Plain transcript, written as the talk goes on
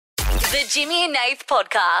The Jimmy and Nath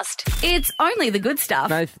Podcast. It's only the good stuff.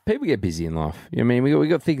 Nath, people get busy in life. I mean, we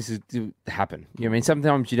got things to happen. I mean,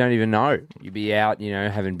 sometimes you don't even know. You'll be out,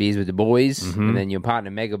 having beers with the boys, and then your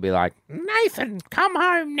partner Meg will be like, Nathan, come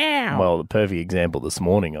home now. Well, the perfect example this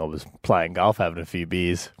morning, I was playing golf, having a few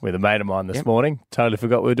beers with a mate of mine this morning. Totally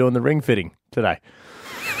forgot we were doing the ring fitting today.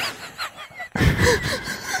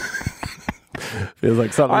 Feels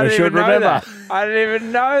like something I should remember. I didn't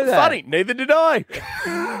even know that. Funny, neither did I.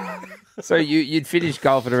 So you'd finish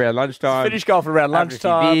golf at around lunchtime. Finish golf around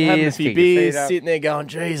lunchtime, having a few kick your beers, feet up. sitting there going,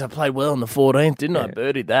 geez, I played well on the 14th, didn't I?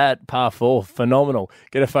 Birdied that, par 4, phenomenal.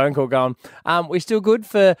 Get a phone call going. We're still good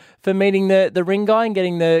for meeting the ring guy and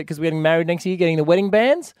getting because we're getting married next year, getting the wedding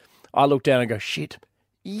bands. I look down and go, shit.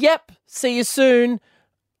 Yep, see you soon.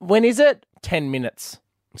 When is it? 10 minutes.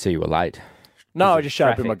 So you were late. No, I just showed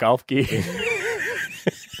up in my golf gear.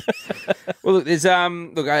 Well, look, there's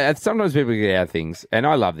sometimes people get out of things, and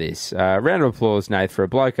I love this. Round of applause, Nath, for a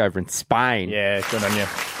bloke over in Spain. Yeah, good on you.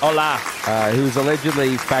 Hola. Who was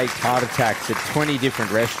allegedly faked heart attacks at 20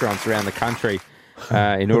 different restaurants around the country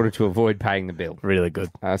in order to avoid paying the bill. Really good.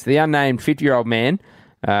 So the unnamed 50-year-old man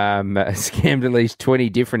scammed at least 20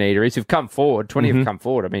 different eateries who've come forward. 20 have come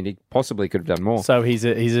forward. I mean, he possibly could have done more. So he's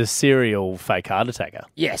a serial fake heart attacker.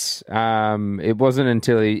 Yes. It wasn't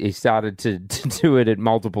until he started to do it at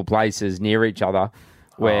multiple places near each other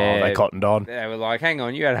where they cottoned on. they were like, hang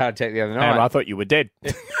on, you had a heart attack the other night. And I thought you were dead.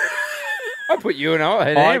 I put you in an I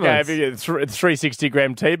ambulance. gave you a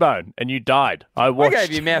 360-gram T-bone, and you died. I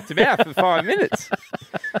gave you mouth to mouth for 5 minutes.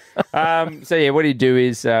 What he'd do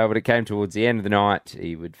is, when it came towards the end of the night,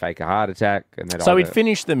 he would fake a heart attack. And then So he'd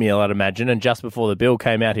finish the meal, I'd imagine, and just before the bill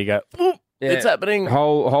came out, he'd go, it's happening.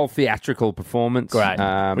 Whole theatrical performance.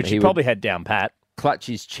 Great. Which he probably had down pat. Clutch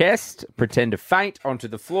his chest, pretend to faint onto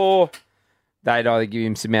the floor. They'd either give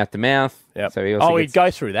him some mouth to mouth. Yep. So he also he'd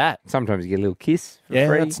go through that. Sometimes you get a little kiss for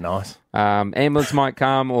free. That's nice. Ambulance might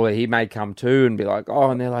come, or he may come too and be like,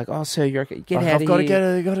 and they're like, sir, you're okay. Get out of here. I've got to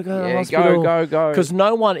go to the hospital. Go. Because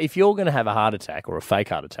no one, if you're going to have a heart attack or a fake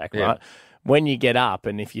heart attack, right, when you get up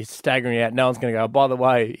and if you're staggering out, no one's going to go, by the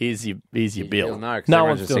way, here's your bill. No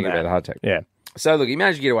one's just thinking about a heart attack. Yeah. So, look, he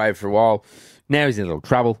managed to get away for a while. Now he's in a little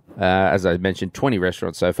trouble. As I mentioned, 20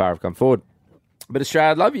 restaurants so far have come forward. But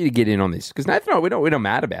Australia, I'd love you to get in on this because Nathan and I, we're not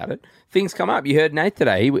mad about it. Things come up. You heard Nate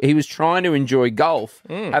today. He was trying to enjoy golf,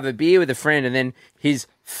 have a beer with a friend, and then his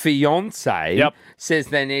fiance says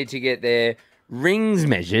they need to get their rings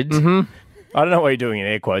measured. I don't know why you're doing in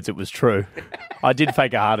air quotes. It was true. I did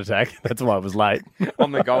fake a heart attack. That's why I was late.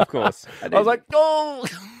 On the golf course. I was like, oh!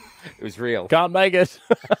 It was real. Can't make it.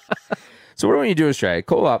 So what do you do, Australia?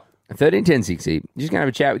 Call up 13 10 60. You're just going to have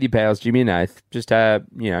a chat with your pals, Jimmy and Nath. Just, having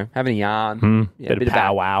a yarn. Bit of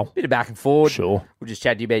powwow. Bit of back and forth. Sure. We'll just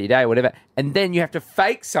chat to you about your day, whatever. And then you have to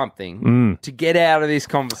fake something to get out of this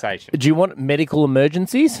conversation. Do you want medical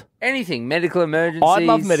emergencies? Anything. Medical emergencies. I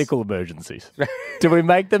love medical emergencies. Do we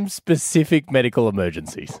make them specific medical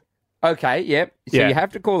emergencies? Okay, yep. So you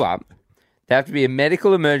have to call up. There have to be a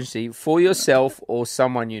medical emergency for yourself or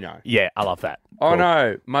someone you know. Yeah, I love that. Oh, Cool.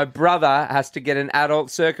 no. My brother has to get an adult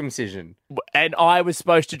circumcision. And I was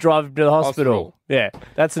supposed to drive him to the hospital. Yeah.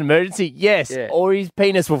 That's an emergency? Yes. Yeah. Or his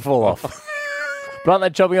penis will fall off. But aren't they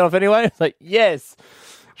chopping it off anyway? It's like, yes.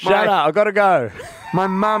 Shut up. I've got to go. My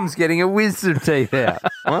mum's getting a wisdom teeth out.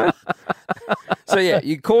 What? So,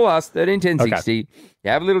 you call us, 13 10 60. You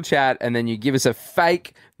have a little chat, and then you give us a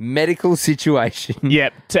fake medical situation.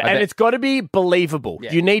 Yep. And it's got to be believable.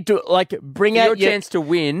 Yeah. You need to, bring out your chance to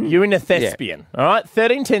win. You're in a thespian. All right?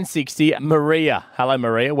 13 10 60. Maria. Hello,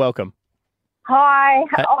 Maria. Welcome. Hi.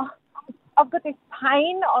 I've got this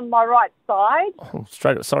pain on my right side. Oh,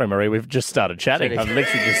 sorry, Maria. We've just started chatting. I've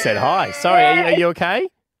literally just said hi. Sorry. Are you okay?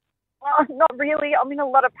 Well, not really. I'm in a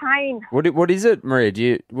lot of pain. What is it,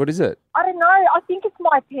 Maria? What is it? I don't know. I think it's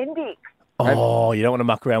my appendix. Oh, you don't want to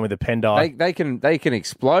muck around with appendix. They can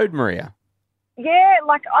explode, Maria. Yeah,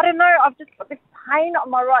 I don't know. I've just got this pain on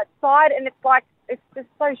my right side, and it's just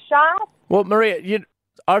so sharp. Well, Maria,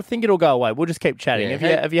 I think it'll go away. We'll just keep chatting.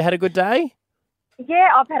 Yeah. Have you had a good day? Yeah,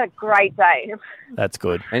 I've had a great day. That's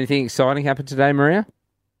good. Anything exciting happened today, Maria?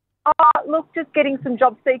 Look, just getting some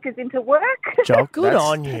job seekers into work. Good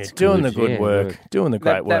on you. Doing the good work. Doing the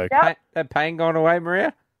great work. That pain gone away,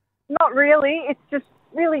 Maria? Not really. It's just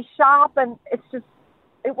really sharp, and it just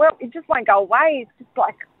won't go away. It's just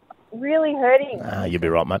really hurting. You'll be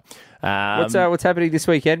right, mate. What's happening this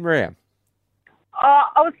weekend, Maria?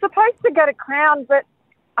 I was supposed to go to Crown, but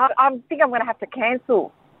I think I'm going to have to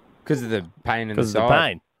cancel. Because of the pain in the Because side? of the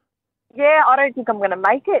pain. Yeah, I don't think I'm going to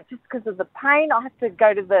make it just because of the pain. I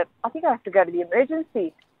think I have to go to the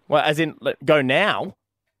emergency. Well, as in, go now?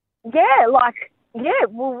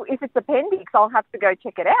 well, if it's appendix, I'll have to go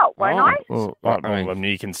check it out, won't I? Well, I mean,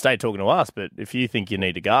 you can stay talking to us, but if you think you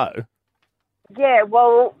need to go... Yeah,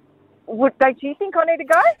 well, don't you think I need to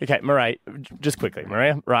go? Okay, Maria, just quickly,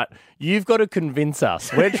 Maria, right, you've got to convince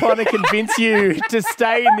us. We're trying to convince you to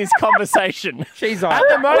stay in this conversation. She's like, at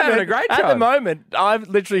the moment, having a great At time. the moment, I've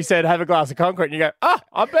literally said, have a glass of concrete, and you go,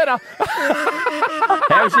 I better.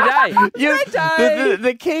 How's your day? Great day.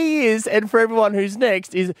 The key is, and for everyone who's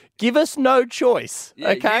next, is give us no choice,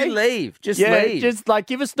 okay? You leave. Just Yeah, leave. just like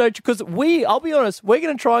give us no choice, because I'll be honest, we're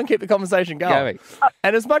going to try and keep the conversation going.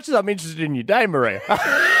 And as much as I'm interested in your day, Maria.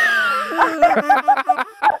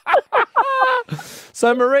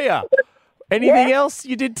 So, Maria, anything else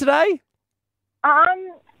you did today? Got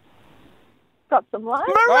some lunch.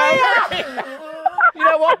 Maria! You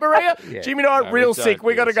know what, Maria? Yeah. Jimmy and I are real sick.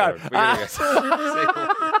 We got to go.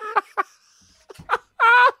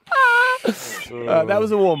 That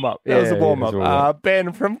was a warm-up. That was a warm-up.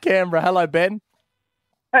 Ben from Canberra. Hello, Ben.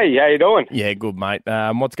 Hey, how you doing? Yeah, good, mate.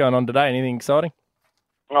 What's going on today? Anything exciting?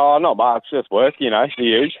 Oh, not much. Just work, the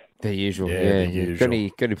usual. The usual. Yeah, the usual. Got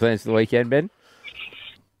any plans for the weekend, Ben?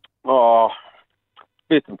 Oh,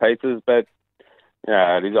 bits and pieces, but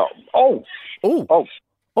yeah, it is. Oh, sorry,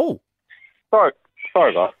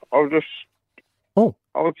 guys. I was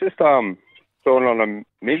just going on a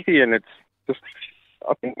minty, and it's just.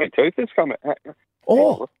 I think my tooth is coming.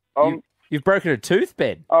 You've broken a tooth,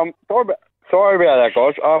 Ben. Sorry about that,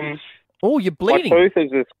 guys. You're bleeding. My tooth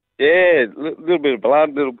is just little bit of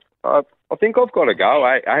blood. I think I've got to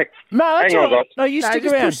go. Hey, No, that's hang on, all right. guys. No, you stick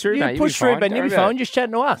just around. push through, mate. You You'll push be through, fine. Ben. You'll be Don't worry fine. Just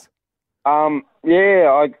chatting to us. I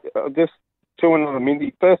just chewing on a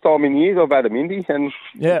minty. First time in years I've had a minty, and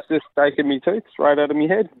it's just taking me tooth straight out of my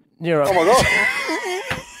head. You're right. Oh my god.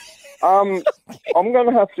 I'm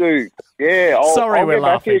gonna have to. Yeah. I'll we're get back to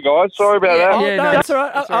laughing. you guys. Sorry about that. Oh, Yeah, no, no, that's all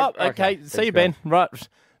right. that's all right. Okay. Okay. See you, Thanks, Ben. Right.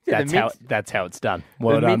 Yeah, That's how it's done.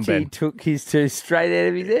 Well the done, minty Ben. took his tooth straight out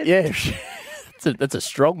of his head. Yeah. That's a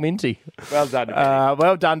strong minty. Well done, Ben.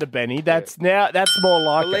 Well done to Benny. That's more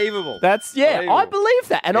like Believable. Believable. I believe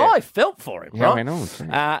that, and I felt for him. Yeah, right? I know.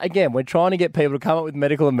 Again, we're trying to get people to come up with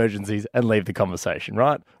medical emergencies and leave the conversation.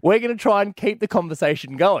 Right? We're going to try and keep the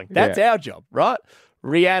conversation going. That's our job, right?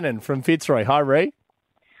 Rhiannon from Fitzroy. Hi, Rhi.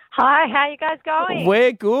 Hi, how you guys going?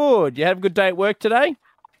 We're good. You have a good day at work today?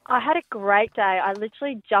 I had a great day. I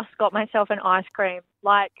literally just got myself an ice cream.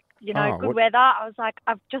 Good weather. I was like,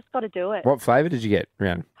 I've just got to do it. What flavour did you get,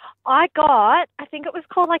 Rhiannon? I think it was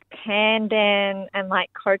called pandan and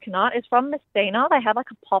coconut. It's from Messina. They had a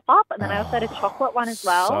pop-up, and then I also had a chocolate one as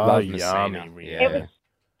well. So Love yummy. Messina. Yeah. It was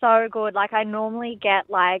so good. I normally get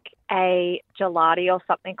a gelati or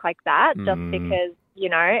something like that just because,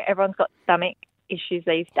 everyone's got stomach issues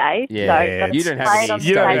these days. Yeah, So you don't have any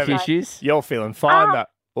You don't stomach have issues. You're feeling fine, though.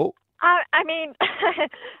 Oh. I mean,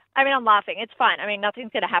 I'm laughing. It's fine. I mean,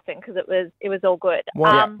 nothing's going to happen because it was all good.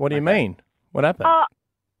 What do you mean? What happened? No.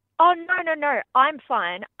 I'm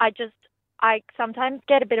fine. I sometimes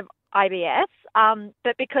get a bit of IBS.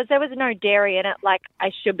 But because there was no dairy in it,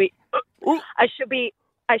 I should be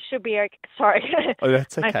okay. Sorry. Oh,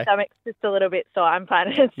 that's okay. My stomach's just a little bit sore. I'm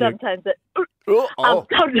fine. Sometimes it. Wait,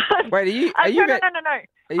 are you no.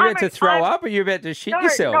 Are you about to throw up, or are you about to shit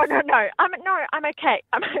yourself? No. I'm okay.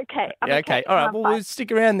 I'm okay. Okay. All right. Well, we'll stick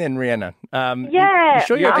around then, Rhiannon. Yeah. You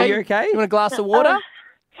sure you're okay? Are you okay? You want a glass of water?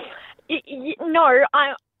 No.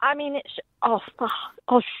 I mean, oh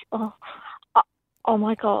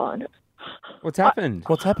my God. What's happened?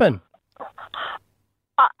 What's happened?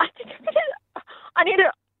 I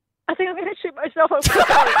think I'm going to shoot myself.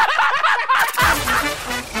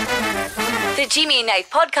 The Jimmy and Nate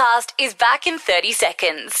podcast is back in 30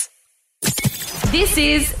 seconds. This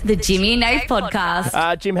is the Jimmy and Nate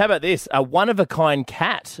podcast. Jim, how about this? A one-of-a-kind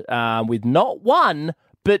cat with not one,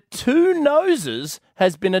 but two noses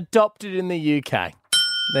has been adopted in the UK.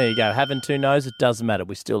 There you go. Having two noses, doesn't matter.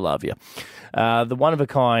 We still love you. The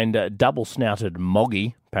one-of-a-kind double-snouted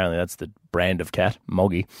Moggy, apparently that's the brand of cat,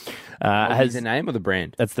 Moggy. Has the name or the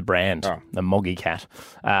brand? That's the brand, the Moggy cat.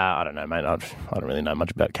 I don't know, mate. I don't really know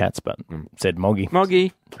much about cats, but said Moggy.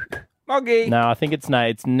 Moggy. No, I think its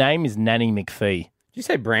name is Nanny McPhee. Did you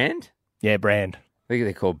say brand? Yeah, brand. I think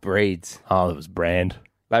they're called breeds. Oh, it was brand.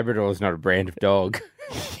 Labrador is not a brand of dog.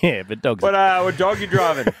 Yeah, but dogs. What dog you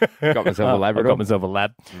driving? Got myself a Labrador. I got myself a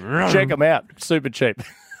lab. Check them out. Super cheap.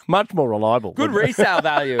 Much more reliable. Good resale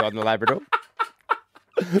value on the Labrador.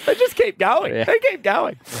 They just keep going. Yeah. They keep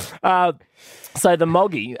going. So the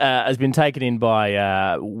Moggy has been taken in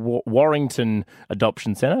by Warrington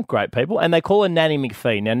Adoption Centre. Great people. And they call her Nanny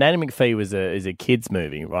McPhee. Now, Nanny McPhee is a kids'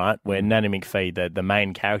 movie, right, where Nanny McPhee, the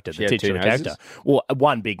main character, the titular character, well,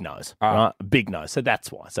 one big nose, right? Big nose. So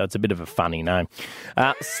that's why. So it's a bit of a funny name.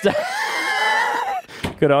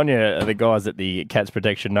 Good on you, the guys at the Cats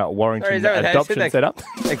Protection Warrington Adoption Centre.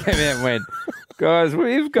 They came out and went, guys,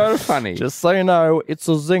 we've got a funny. Just so you know, it's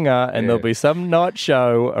a zinger, and there'll be some night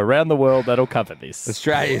show around the world that'll cover this.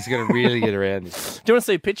 Australia's going to really get arast this. Do you want to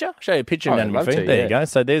see a picture? I'll show you a picture of Nanny McPhee. There you go.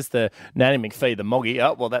 So there's the Nanny McPhee, the Moggy.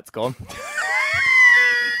 Oh, well, that's gone.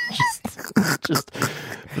 just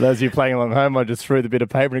for those of you playing along home, I just threw the bit of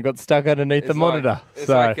paper and it got stuck underneath the monitor. It's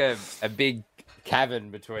like a big cavern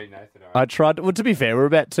between Nathan and I. I tried. Well, to be fair, we're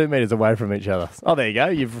about 2 metres away from each other. Oh, there you go.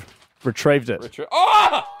 You've retrieved it.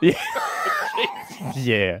 Oh! Yeah.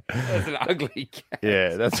 Yeah. That's an ugly cat.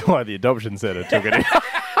 Yeah, that's why the adoption centre took it in.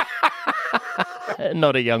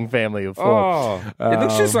 Not a young family of 4. Oh, it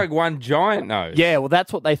looks just like one giant nose. Yeah, well,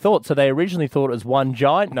 that's what they thought. So they originally thought it was one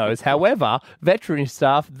giant nose. However, veterinary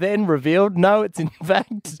staff then revealed, no, it's in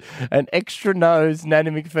fact an extra nose.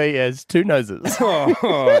 Nanny McPhee has 2 noses.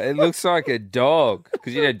 Oh, it looks like a dog.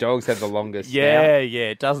 Because, dogs have the longest snout. Yeah,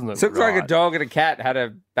 it doesn't look It looks like a dog and a cat had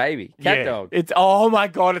a baby. Cat dog. It's, oh, my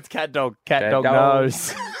God, it's cat dog. Cat dog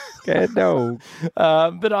nose. Cat dog.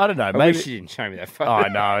 But I don't know. I Maybe wish you didn't show me that photo. I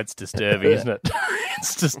know, it's disturbing, isn't it?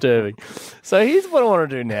 It's disturbing. So here's what I want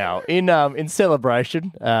to do now. In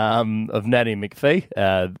celebration of Nanny McPhee,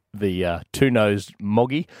 the two-nosed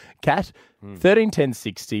Moggy cat,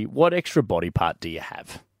 131060, what extra body part do you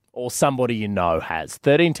have? Or somebody you know has.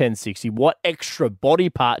 131060, what extra body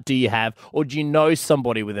part do you have? Or do you know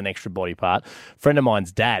somebody with an extra body part? A friend of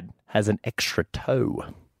mine's dad has an extra toe.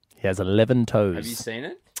 He has 11 toes. Have you seen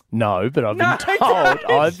it? No, but I've been told.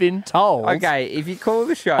 I've been told. Okay, if you call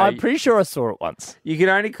the show... I'm pretty sure I saw it once. You can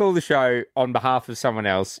only call the show on behalf of someone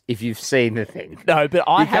else if you've seen the thing. No, but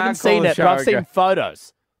I haven't seen it, but I've seen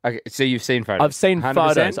photos. Okay, so you've seen photos? I've seen 100%?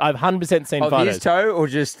 photos. I've 100% seen photos. Of his toe or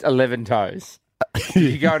just 11 toes?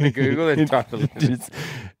 You go into Google and type 11.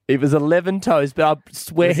 It was 11 toes, but I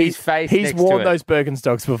swear he's worn those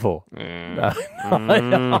Birkenstocks before. No,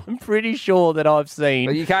 I'm pretty sure that I've seen...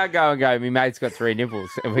 Well, you can't go and go, my mate's got 3 nipples.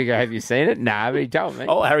 And we go, have you seen it? Nah, but he told me.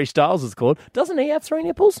 Oh, Harry Styles is called. Doesn't he have 3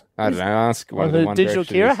 nipples? I don't know. Ask one of the One Digital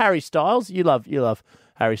Directioners. Kira, Harry Styles. You love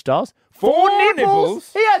Harry Styles. 4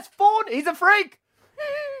 nipples? He has 4. He's a freak.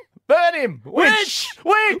 Burn him. Which?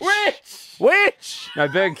 No,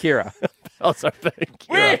 burn Kira. Oh, sorry, burn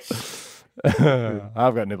Kira. Which?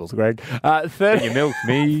 I've got nipples, Greg. 30, You milk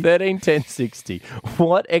me. 131060.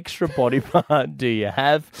 What extra body part do you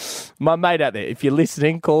have? My mate out there, if you're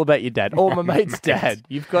listening, call about your dad. Or my mate's dad.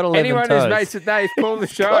 You've got 11 Anyone toes. who's mates with Dave, call the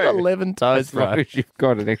show. Got 11 toes, As long bro. as you've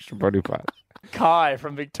got an extra body part. Kai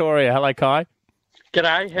from Victoria. Hello, Kai.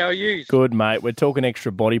 G'day, how are you? Good, mate. We're talking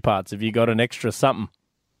extra body parts. Have you got an extra something?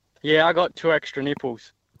 Yeah, I got 2 extra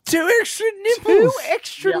nipples. 2 extra nipples? 2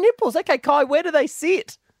 extra nipples. Okay, Kai, where do they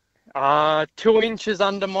sit? 2 inches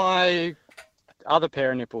under my other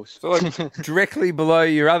pair of nipples. So like directly below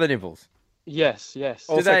your other nipples. Yes.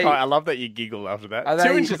 Also, they- Kai, I love that you giggle after that. Are 2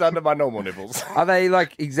 they- inches under my normal nipples. Are they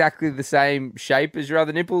like exactly the same shape as your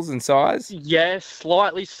other nipples and size? Yeah,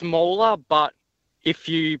 slightly smaller, but if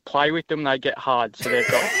you play with them, they get hard. So they've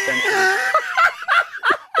got sensitive.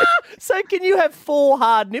 So can you have 4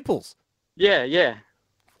 hard nipples? Yeah.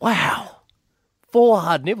 Wow. 4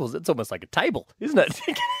 hard nipples. It's almost like a table, isn't it?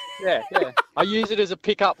 Yeah. I use it as a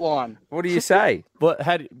pickup line. What do you say? What?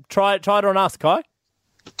 Try it on us, Kai.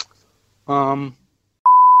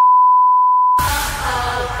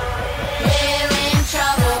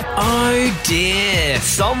 Oh dear,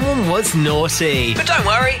 someone was naughty. But don't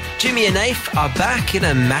worry, Jimmy and Nath are back in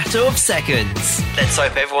a matter of seconds. Let's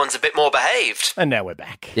hope everyone's a bit more behaved. And now we're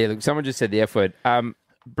back. Yeah, look, someone just said the F word.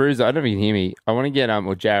 Bruiser, I don't know if you can hear me. I want to get,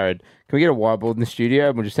 or Jared, can we get a whiteboard in the studio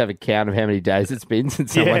and we'll just have a count of how many days it's been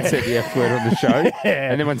since someone said the F word on the show?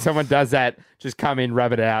 And then when someone does that, just come in,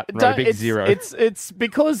 rub it out, and write a big 0. It's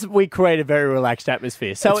because we create a very relaxed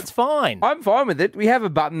atmosphere, so it's fine. I'm fine with it. We have a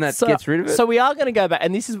button that gets rid of it. So we are going to go back,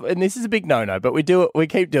 and this is a big no-no, but we do it. We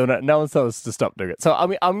keep doing it. And no one's told us to stop doing it. So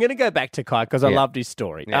I'm going to go back to Kai because I loved his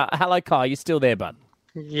story. Yeah. Hello, Kai. You still there, bud?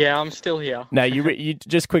 Yeah, I'm still here. No, you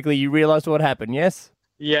just quickly. You realised what happened? Yes.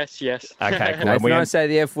 Yes. Okay, cool. No, if we don't say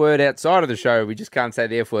the F word outside of the show, we just can't say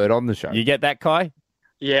the F word on the show. You get that, Kai?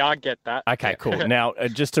 Yeah, I get that. Okay, cool. Now,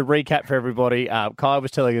 just to recap for everybody, Kai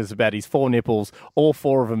was telling us about his 4 nipples. All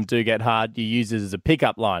 4 of them do get hard. You use it as a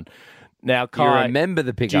pickup line. Now, Kai, you remember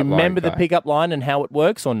the pickup do you line, remember the Kai? pickup line and how it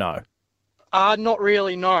works, or no? Not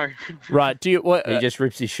really, no. Right. Do you? What? He just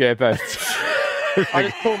rips his shirt off. I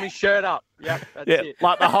just pull my shirt up. Yep, that's it.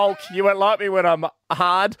 Like the Hulk. You won't like me when I'm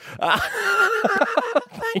hard.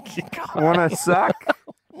 Thank you, God. Want to suck?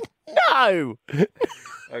 No.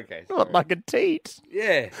 Okay. Not Sorry. like a teat.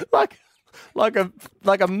 Yeah. Like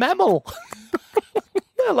a mammal.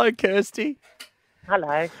 Hello, Kirsty.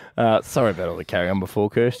 Hello. Sorry about all the carry on before,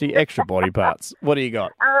 Kirsty. Extra body parts. What do you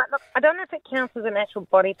got? Look, I don't know if it counts as an actual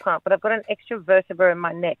body part, but I've got an extra vertebra in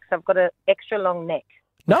my neck, so I've got an extra long neck.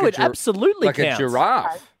 No, it absolutely like counts. a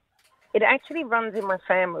giraffe. It actually runs in my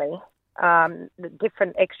family, the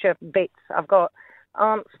different extra bits. I've got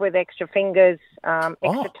aunts with extra fingers,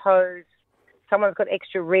 extra toes. Someone's got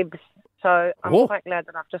extra ribs. So I'm quite glad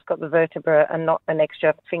that I've just got the vertebra and not an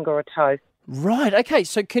extra finger or toe. Right. Okay.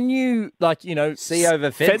 So can you, see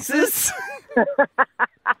over fences?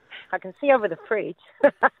 I can see over the fridge.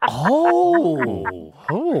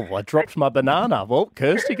 I dropped my banana. Well,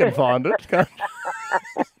 Kirsty can find it.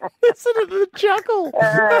 Listen to the chuckle.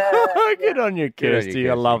 Good on you, Kirsty.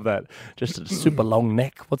 I love that. Just a super long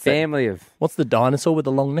neck. What's the dinosaur with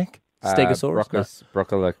the long neck? Stegosaurus?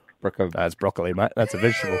 Broccoli. That's broccoli, mate. That's a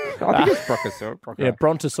vegetable. I think it's brachiosaurus. Yeah,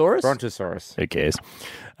 Brontosaurus? Brontosaurus. Who cares?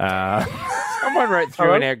 Someone wrote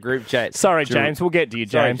through in our group chat. Sorry, James. We'll get to you,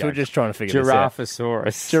 James. We're just trying to figure this out.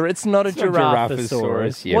 Giraffosaurus. It's not a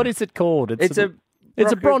Giraffosaurus. Yeah. What is it called? It's a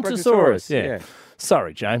Brontosaurus. Yeah.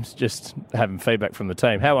 Sorry, James. Just having feedback from the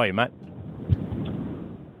team. How are you, mate?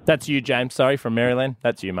 That's you, James. Sorry, from Maryland.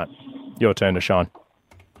 That's you, mate. Your turn to shine.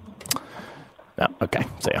 No, okay.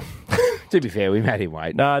 See ya. To be fair, we made him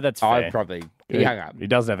wait. No, that's fair. He hung up. He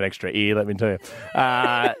doesn't have an extra ear, let me tell you.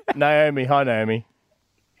 Naomi. Hi, Naomi.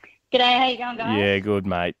 G'day, how you going, guys? Yeah, good,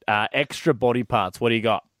 mate. Extra body parts. What do you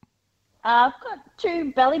got? I've got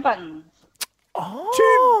 2 belly buttons.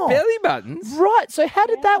 Oh. 2 belly buttons? Right. So how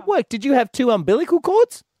did that work? Did you have 2 umbilical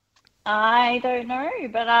cords? I don't know,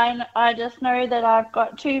 but I just know that I've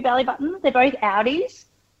got 2 belly buttons. They're both outies.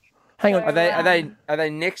 Hang on. Are they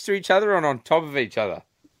next to each other or on top of each other?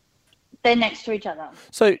 They're next to each other.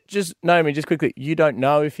 So Naomi, just quickly, you don't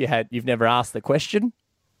know if you've never asked the question?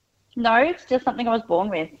 No, it's just something I was born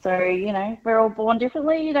with. So, we're all born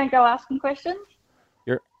differently. You don't go asking questions.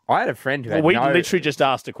 I had a friend who had We literally just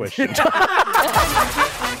asked a question.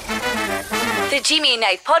 The Jimmy and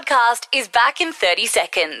Nath podcast is back in 30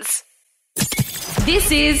 seconds.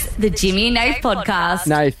 This is the Jimmy and Nath podcast.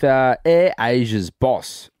 Nath, Air Asia's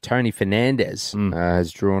boss, Tony Fernandez,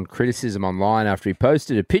 has drawn criticism online after he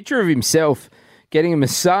posted a picture of himself getting a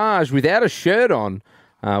massage without a shirt on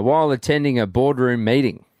while attending a boardroom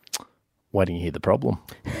meeting. Waiting to hear the problem.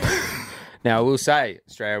 Now, I will say,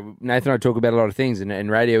 Australia, Nathan and I talk about a lot of things, and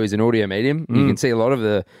radio is an audio medium. You can see a lot of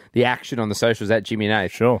the action on the socials at Jimmy and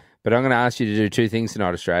Nath. Sure. But I'm going to ask you to do 2 things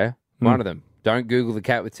tonight, Australia. One of them, don't Google the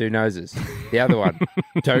cat with 2 noses. The other one,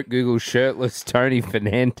 don't Google shirtless Tony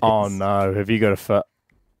Fernandez. Oh, no. Have you got a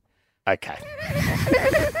Okay.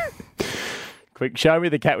 Quick, show me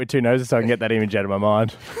the cat with 2 noses so I can get that image out of my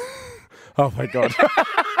mind. Oh, my God.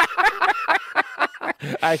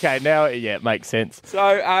 Okay, now, it makes sense.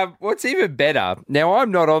 So, what's even better, now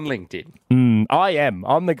I'm not on LinkedIn. I am.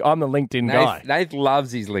 I'm the LinkedIn guy. Nath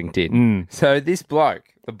loves his LinkedIn. So this bloke,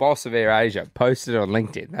 the boss of Air Asia, posted it on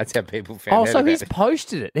LinkedIn. That's how people found out so about he's it.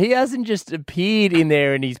 posted it. He hasn't just appeared in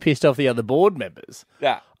there and he's pissed off the other board members.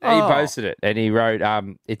 Yeah, he posted it and he wrote,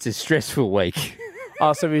 it's a stressful week.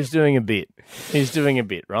 So he's doing a bit. He's doing a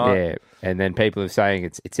bit, right? Yeah. And then people are saying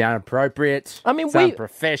it's inappropriate. I mean, it's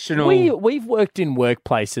unprofessional. We've worked in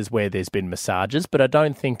workplaces where there's been massages, but I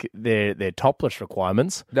don't think they're topless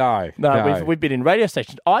requirements. No. We've been in radio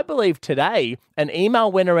stations. I believe today an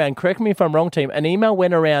email went around. Correct me if I'm wrong, team. An email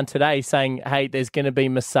went around today saying, "Hey, there's going to be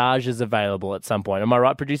massages available at some point." Am I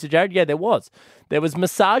right, producer Jared? Yeah, there was. There was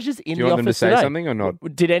massages in the office today. Do you want them to say something or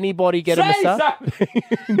not? Did anybody get a massage?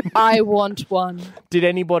 I want one. Did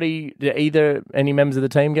any members of the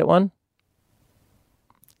team get one?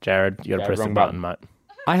 Jared, you got to press the button, mate.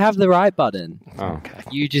 I have the right button. Oh, okay.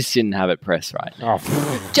 You just didn't have it pressed right.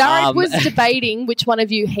 Jared was debating which one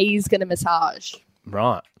of you he's going to massage.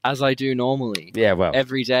 Right. As I do normally. Yeah, well.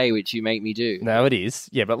 Every day, which you make me do. No, it is.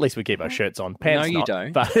 Yeah, but at least we keep our shirts on. Pants no, you not,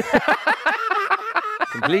 don't. But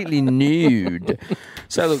completely nude.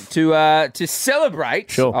 So look, to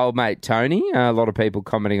celebrate old mate Tony, a lot of people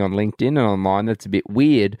commenting on LinkedIn and online, that's a bit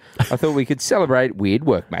weird. I thought we could celebrate weird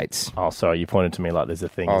workmates. Oh, sorry, you pointed to me like there's a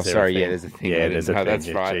thing. Oh, sorry, yeah, there's a thing. Yeah, there's a thing. That's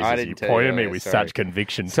right. Jesus, I didn't you pointed at me with such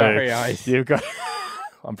conviction too. Sorry, You've got...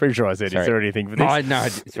 I'm pretty sure I said, is there anything for this? Oh, no.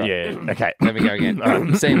 Right. Yeah, okay. Let me go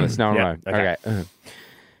again. Seamless, no one. Okay. Mates.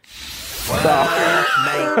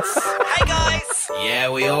 Hey, guys. workmates. Yeah,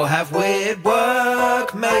 we all have weird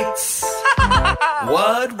workmates.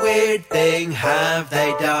 What weird thing have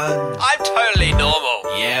they done? I'm totally normal.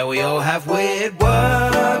 Yeah, we all have weird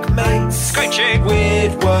workmates. Screeching.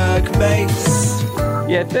 Weird workmates.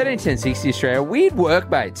 Yeah, 131060 Australia. Weird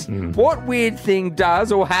workmates. What weird thing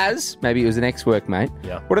does or has, maybe it was an ex-workmate,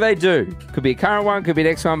 what do they do? Could be a current one, could be an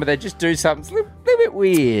ex-one, but they just do something a little bit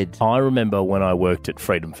weird. I remember when I worked at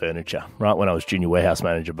Freedom Furniture, right, when I was junior warehouse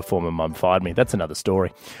manager before my mum fired me. That's another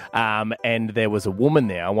story. And there was a woman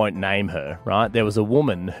there, I won't name her, right? There was a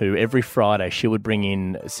woman who every Friday she would bring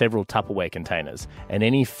in several Tupperware containers, and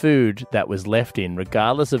any food that was left in,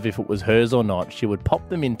 regardless of if it was hers or not, she would pop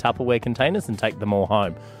them in Tupperware containers and take them all home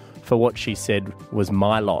for what she said was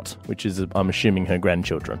my lot, which is, I'm assuming, her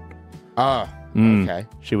grandchildren. Oh, okay.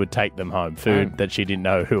 She would take them home. Food that she didn't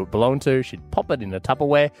know who it belonged to. She'd pop it in a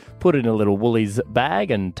Tupperware, put it in a little Woolies bag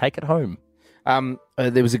and take it home.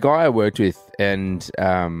 There was a guy I worked with and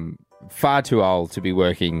far too old to be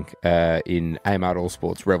working in Amart All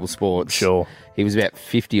Sports, Rebel Sports. Sure. He was about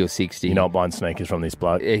 50 or 60. You're not buying sneakers from this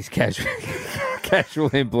bloke. He's casual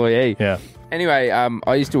employee. Yeah. Anyway,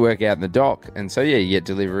 I used to work out in the dock, and so, you get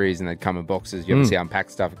deliveries, and they'd come in boxes. You obviously unpack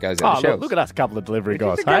stuff, it goes out the shelves. Look at us, a couple of delivery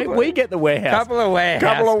guys. Hey, we get the warehouse. Couple of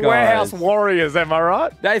warehouse warehouse warriors, am I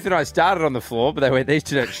right? Nathan and I started on the floor, but they went, these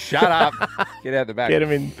two don't shut up. Get out the back. Get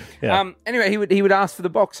them in. Yeah. Anyway, he would ask for the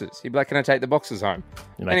boxes. He'd be like, can I take the boxes home?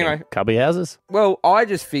 Anyway. Cubby houses? Well, I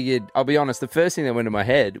just figured, I'll be honest, the first thing that went to my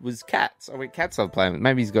head was cats. I went, cats I'll play with.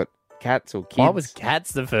 Maybe he's got cats or kids. Why was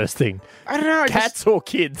cats the first thing? I don't know. Cats or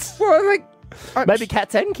kids? Well, maybe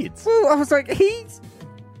cats and kids. Well, I was like, he's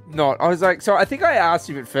not. I was like, so I think I asked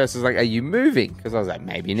him at first, I was like, are you moving? Because I was like,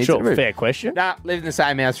 maybe you need to move. Fair question. Nah, live in the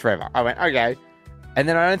same house forever. I went, okay. And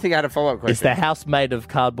then I don't think I had a follow-up question. Is the house made of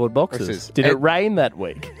cardboard boxes? Did it rain that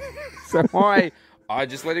week? So I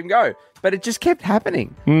just let him go. But it just kept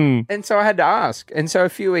happening. And so I had to ask. And so a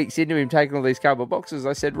few weeks into him taking all these cardboard boxes,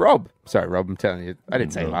 I said, Rob. Sorry, Rob, I'm telling you. I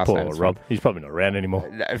didn't say last name. Poor Rob. He's probably not around anymore.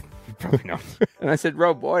 No, probably not. And I said,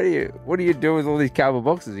 Rob, what do you do with all these cardboard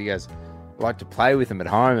boxes? He goes, I like to play with them at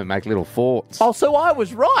home and make little forts. Oh, so I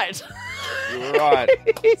was right. You were right.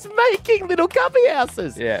 He's making little cubby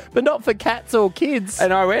houses. Yeah. But not for cats or kids.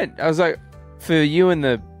 And I was like, for you and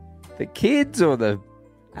the kids or the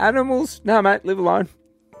animals? No, mate, live alone.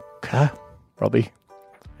 Okay, Robbie.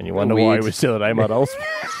 And you wonder why he was still at Amart Olds.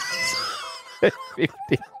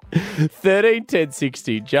 13 10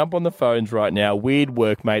 60. Jump on the phones right now. Weird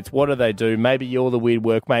workmates. What do they do? Maybe you're the weird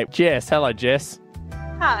workmate. Jess. Hello, Jess.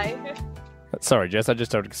 Hi. Sorry, Jess. I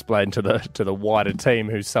just have to explain to the wider team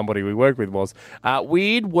who somebody we worked with was.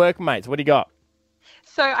 Weird workmates. What do you got?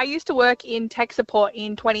 So I used to work in tech support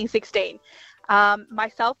in 2016.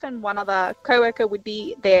 Myself and one other coworker would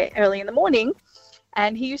be there early in the morning,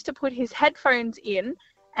 and he used to put his headphones in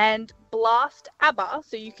and blast ABBA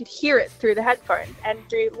so you could hear it through the headphones and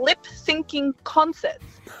do lip-syncing concerts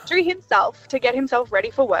through himself to get himself ready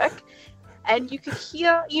for work. And you could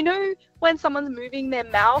hear, when someone's moving their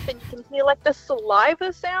mouth and you can hear like the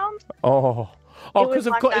saliva sound? Oh, because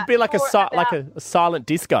it'd be like a silent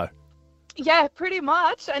disco. Yeah, pretty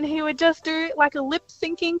much. And he would just do like a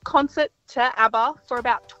lip-syncing concert to ABBA for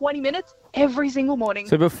about 20 minutes every single morning.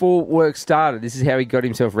 So before work started, this is how he got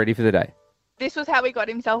himself ready for the day? This was how he got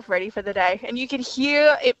himself ready for the day. And you could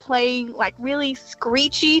hear it playing like really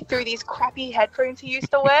screechy through these crappy headphones he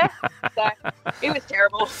used to wear. So it was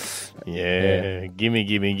terrible. Yeah.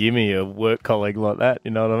 Gimme a work colleague like that.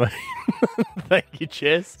 You know what I mean? Thank you,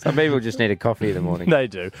 Jess. Some people just need a coffee in the morning. They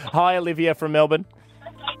do. Hi, Olivia from Melbourne.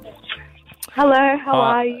 Hello, how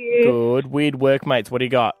are you? Good. Weird workmates. What do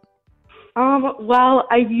you got? Well,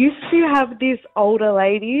 I used to have this older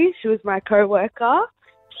lady. She was my co-worker.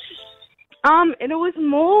 And it was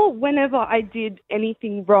more whenever I did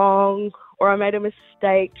anything wrong or I made a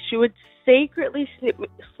mistake, she would secretly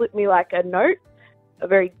slip me like a note, a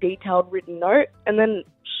very detailed written note, and then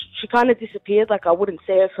she kind of disappeared, like I wouldn't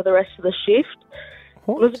see her for the rest of the shift.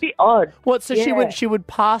 What? It was a bit odd. What? So she would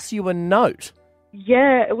pass you a note?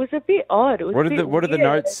 Yeah, it was a bit odd. It was what did the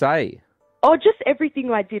note say? Oh, just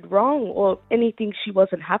everything I did wrong or anything she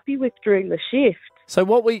wasn't happy with during the shift. So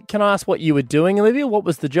can I ask what you were doing, Olivia? What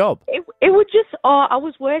was the job? It would just, I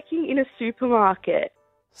was working in a supermarket.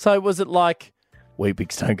 So was it like,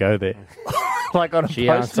 Weetbix don't go there? Like on a She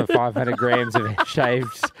asked for 500 grams of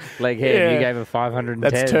shaved leg hair and you gave her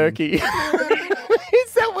 510. That's turkey. Is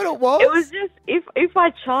that what it was? It was just, if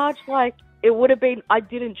I charged, like, it would have been, I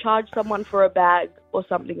didn't charge someone for a bag or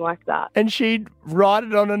something like that. And she'd write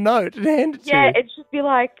it on a note and hand it to you? Yeah, it'd just be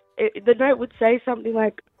like, the note would say something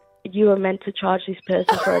like, you were meant to charge this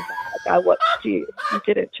person for a bag. I watched you. You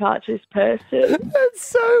didn't charge this person. That's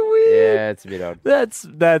so weird. Yeah, it's a bit odd. That's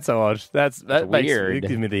odd. That makes weird.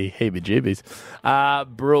 Gives me the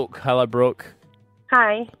heebie-jeebies. Brooke. Hello, Brooke.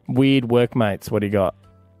 Hi. Weird workmates. What do you got?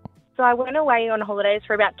 So I went away on holidays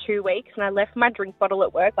for about 2 weeks and I left my drink bottle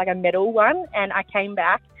at work, like a metal one, and I came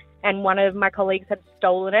back and one of my colleagues had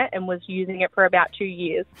stolen it and was using it for about 2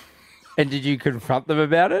 years. And did you confront them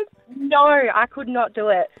about it? No, I could not do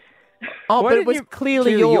it. Oh, but it was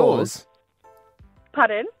clearly yours.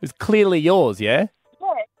 Pardon? It was clearly yours, yeah?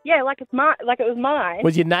 Yeah, like it was mine.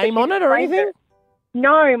 Was your name on it or anything?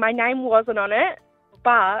 No, my name wasn't on it,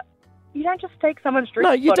 but you don't just take someone's drink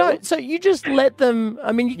No, you bottle. don't. So you just let them.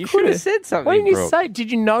 I mean, you should could have said something. Why didn't you Brooke. say?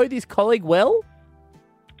 Did you know this colleague well?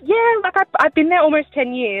 Yeah, like I've been there almost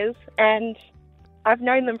 10 years and I've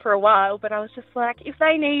known them for a while, but I was just like, if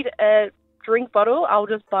they need a drink bottle, I'll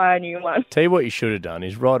just buy a new one. Tell you what you should have done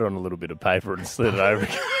is write on a little bit of paper and slid it over.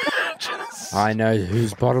 I know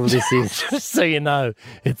whose bottle this is. Just so you know,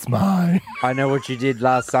 it's mine. I know what you did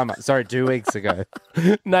last summer. Sorry, 2 weeks ago.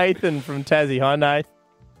 Nathan from Tassie. Hi, Nath.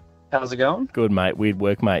 How's it going? Good, mate. Weird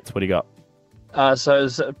workmates. What do you got? So it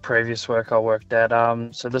was a previous work I worked at.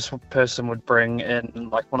 So this person would bring in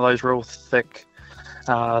like one of those real thick,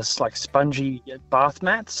 like spongy bath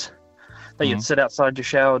mats that you'd sit outside your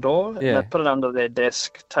shower door. Yeah. And they'd put it under their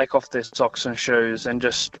desk, take off their socks and shoes, and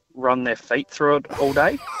just run their feet through it all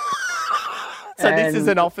day. So this is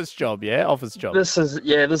an office job, yeah? Office job. This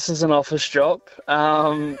is an office job.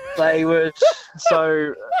 They would.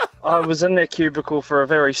 So I was in their cubicle for a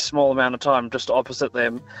very small amount of time, just opposite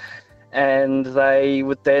them, and they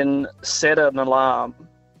would then set an alarm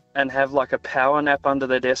and have like a power nap under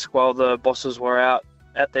their desk while the bosses were out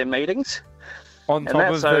at their meetings. On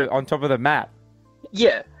top of the mat.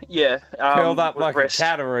 Yeah. Curled up like rest. a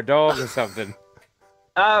cat or a dog or something.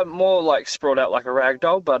 More like sprawled out like a rag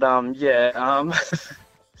doll, but it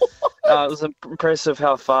was impressive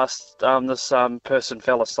how fast this person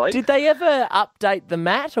fell asleep. Did they ever update the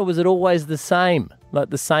mat, or was it always the same, like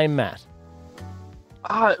the same mat?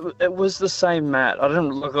 It was the same mat. I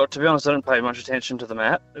didn't look. To be honest, I didn't pay much attention to the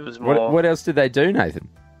mat. It was more. What else did they do, Nathan?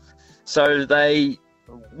 So they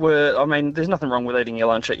were. I mean, there's nothing wrong with eating your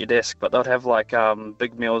lunch at your desk, but they'd have like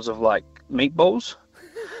big meals of like meatballs.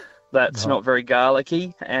 That's not very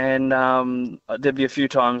garlicky, and there'd be a few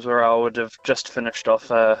times where I would have just finished off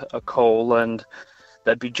a call, and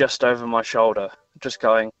they'd be just over my shoulder, just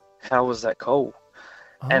going, "How was that call?"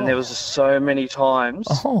 And there was so many times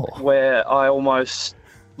where I almost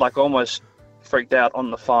freaked out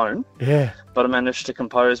on the phone. Yeah. But I managed to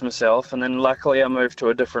compose myself, and then luckily I moved to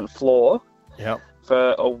a different floor. Yep.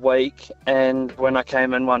 For a week, and when I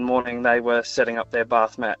came in one morning, they were setting up their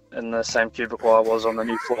bath mat in the same cubicle I was on the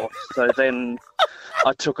new floor. So then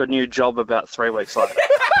I took a new job about 3 weeks later.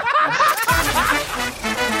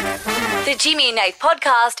 The Jimmy and Nate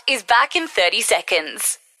podcast is back in 30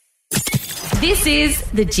 seconds. This is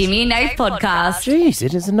the Jimmy and Nate podcast. Jeez,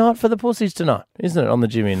 it is a night for the pussies tonight, isn't it, on the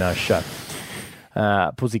Jimmy and Nate show?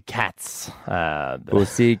 Pussycats.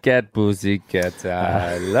 Pussycat,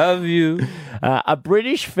 I love you. A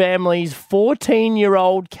British family's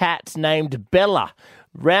 14-year-old cat named Bella.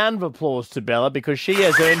 Round of applause to Bella because she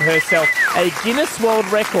has earned herself a Guinness World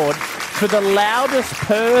Record for the loudest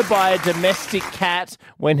purr by a domestic cat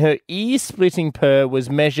when her ear-splitting purr was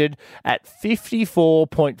measured at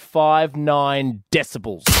 54.59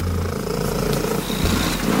 decibels.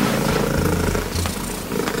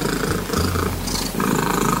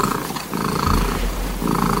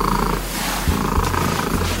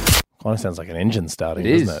 Kind of sounds like an engine starting,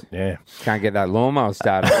 doesn't it? Yeah. Can't get that lawnmower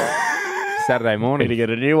started. Saturday morning. Need to get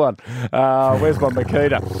a new one. Where's my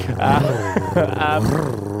Makita?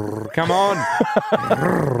 Come on.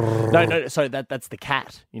 No, sorry, that's the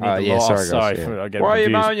cat. You need the yeah, lawn. sorry, guys. I get Why are you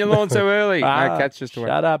confused. mowing your lawn so early? No, cat's just away.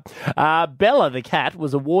 Shut up. Bella, the cat,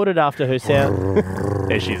 was awarded after her sound...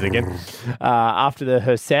 There she is again.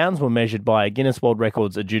 Her sounds were measured by a Guinness World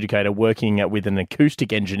Records adjudicator working with an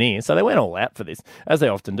acoustic engineer. So they went all out for this, as they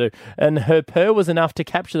often do. And her purr was enough to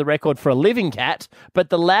capture the record for a living cat, but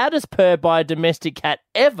the loudest purr by a domestic cat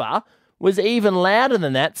ever was even louder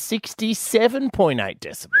than that, 67.8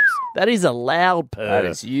 decibels. That is a loud purr. That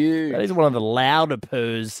is huge. That is one of the louder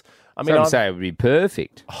purrs. I mean, Some say it would be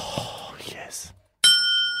perfect. Oh, yes.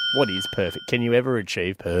 What is perfect? Can you ever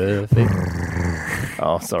achieve perfect?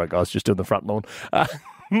 Oh, sorry, guys, just doing the front lawn. I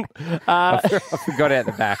forgot out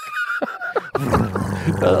the back.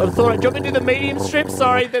 I thought, do you want me to do the medium strip?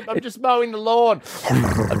 Sorry, I'm just mowing the lawn.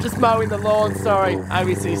 Sorry.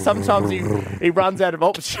 Obviously, sometimes he runs out of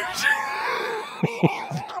options.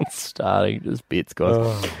 Starting just bits,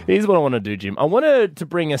 guys. Here's what I want to do, Jim. I wanted to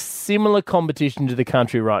bring a similar competition to the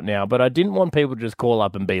country right now, but I didn't want people to just call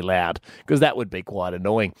up and be loud because that would be quite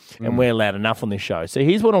annoying, and we're loud enough on this show. So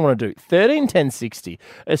here's what I want to do. 13 10 60.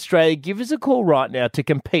 Australia, give us a call right now to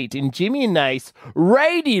compete in Jimmy and Nate's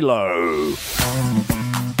Radio.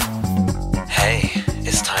 Hey,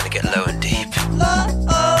 it's time to get low and deep.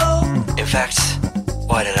 In fact,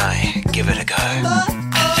 why don't I give it a go? I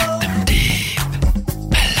like them deep.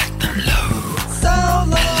 I like them low. I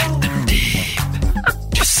like them deep.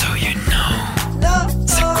 Just so you know.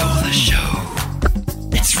 So call the show.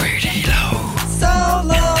 It's really low.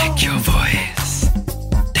 And take your voice.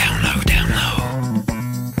 Down low, down low.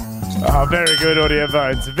 Oh, very good, audio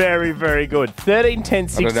phones. Very, very good. 13 10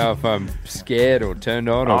 60. I don't know if I'm scared or turned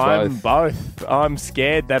on or I'm both. I'm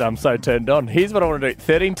scared that I'm so turned on. Here's what I want to do.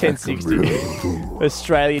 13 10 60.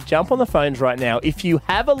 Australia, jump on the phones right now if you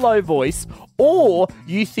have a low voice or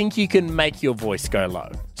you think you can make your voice go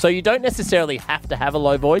low. So you don't necessarily have to have a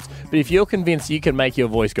low voice, but if you're convinced you can make your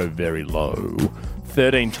voice go very low,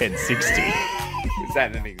 13 10 60. Is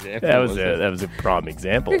that an example? That was a prime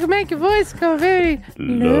example. You can make your voice go very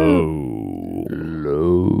low.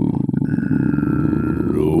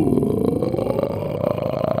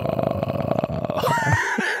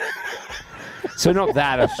 So not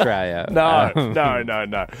that, Australia. No.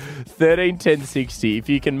 13 10 60. If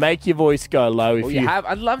you can make your voice go low, if you have,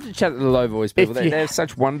 I'd love to chat to the low voice people. They have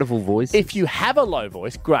such wonderful voices. If you have a low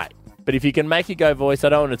voice, great. But if you can make it go voice, I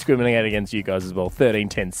don't want to discriminate against you guys as well. 13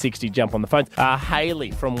 10 60. Jump on the phones. Hayley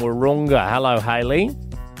from Wahroonga. Hello, Hayley.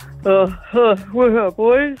 What's up,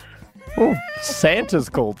 boys? Oh, Santa's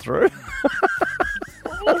called through.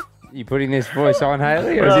 You putting this voice on,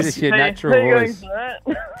 Hayley, or is this your natural voice?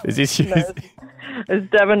 Is this your...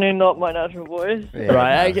 It's definitely not my natural voice. Yeah.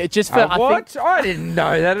 Right, okay, just for... what? I didn't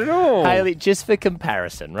know that at all. Hayley, just for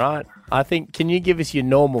comparison, right? I think, can you give us your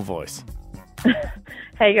normal voice?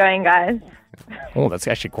 How you going, guys? Oh, that's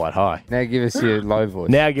actually quite high. Now give us your low voice.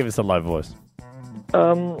 Now give us a low voice.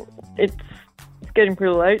 It's getting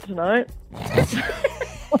pretty late tonight.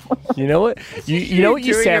 You know what? You know what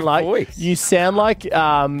you sound like? Voice. You sound like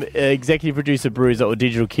executive producer Bruiser or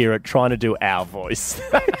Digital Kira trying to do our voice.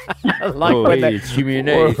 Like when it's Jimmy and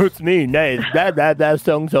Nate. Oh, it's me, Nate. That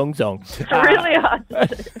song. It's really hard.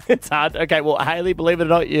 It's hard. Okay, well, Hayley, believe it or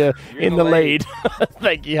not, you're in the lead.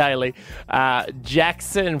 Thank you, Hayley.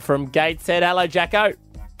 Jackson from Gateshead. Hello, Jacko.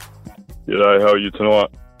 G'day, how are you tonight?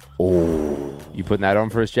 Oh, you putting that on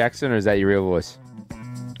for us, Jackson, or is that your real voice?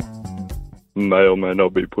 May or may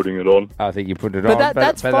not be putting it on. I think you put it But on.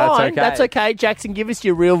 that's fine. That's okay. Jackson, give us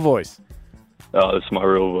your real voice. Oh, that's my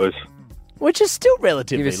real voice. Which is still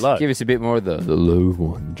relatively low. Give us a bit more of the low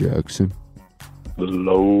one, Jackson. The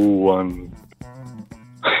low one.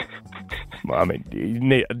 I mean, you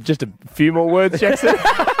need just a few more words, Jackson.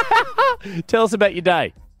 Tell us about your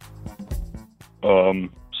day.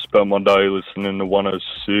 Spent my day listening to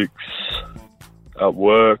 106 at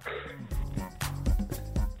work.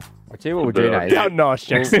 I'll tell you what we'll do, Nate. Oh, nice,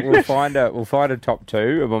 Jackson. We'll find a top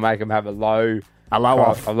two, and we'll make them have a low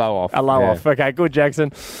off. Okay, good,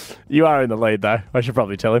 Jackson. You are in the lead, though. I should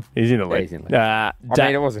probably tell him. He's in the lead. He's in the lead. I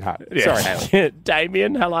mean, it wasn't hard. Yeah. Sorry, Hayley.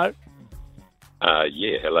 Damien, hello.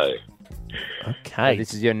 Yeah, hello. Okay.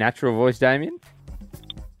 This is your natural voice, Damien?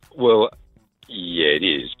 Well, yeah, it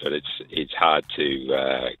is, but it's hard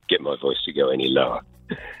to get my voice to go any lower.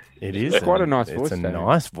 It is. It's quite a nice voice, It's a Damien.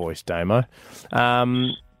 nice voice, Damo.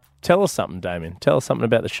 Tell us something, Damien. Tell us something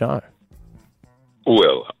about the show.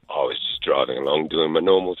 Well, I was just driving along doing my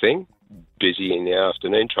normal thing, busy in the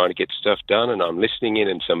afternoon trying to get stuff done, and I'm listening in,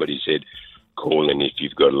 and somebody said, call in if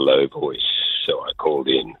you've got a low voice. So I called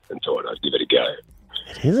in and thought I'd give it a go.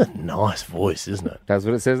 It is a nice voice, isn't it? That's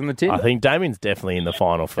what it says on the tin. I think Damien's definitely in the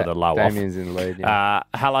final for the low off. Damien's in the lead, yeah.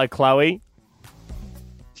 Hello, Chloe.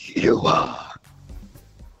 You are.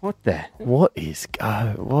 What the?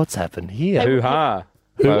 What's happened here? Hoo-ha.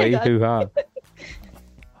 Chloe, hoo-ha.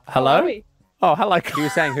 Hello? Oh, hello. You were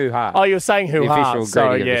saying hoo-ha. Oh, you were saying hoo-ha. official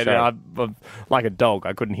Sorry, greeting of the yeah, show. I'm like a dog.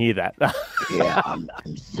 I couldn't hear that. Yeah, I'm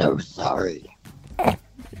so sorry.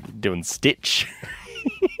 Doing Stitch.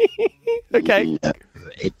 Okay. No,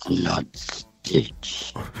 it's not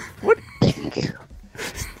Stitch. What? Thank you.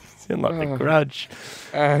 Sound like the Grudge.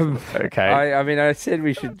 Okay. I mean, I said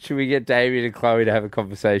should we get Damien and Chloe to have a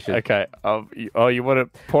conversation? Okay. You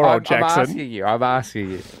want to poor old Jackson? I'm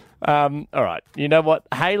asking you. All right. You know what?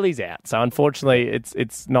 Hayley's out, so unfortunately,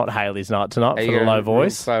 it's not Hayley's night tonight for the low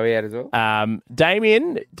voice. Chloe out as well.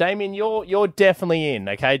 Damien, you're definitely in.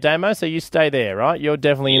 Okay, Damo. So you stay there, right? You're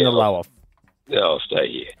definitely in the low off. I'll stay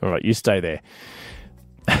here. All right, you stay there.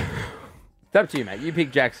 It's up to you, mate. You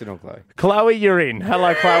pick Jackson or Chloe. Chloe, you're in.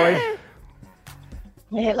 Hello, Chloe.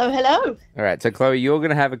 Hello, hello. All right, so Chloe, you're going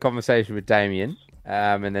to have a conversation with Damien,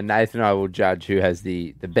 and then Nathan and I will judge who has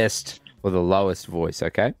the best or the lowest voice,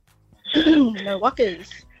 okay? No walkers.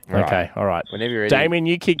 All right. Whenever you're ready. Damien,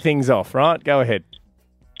 you kick things off, right? Go ahead.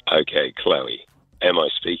 Okay, Chloe. Am I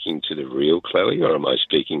speaking to the real Chloe or am I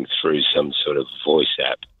speaking through some sort of voice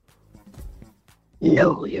app?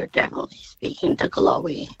 No, you're definitely speaking to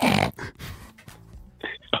Chloe.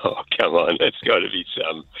 Oh, come on. That's got to be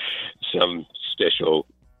some special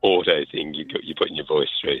auto thing you put in your voice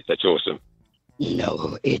through. That's awesome.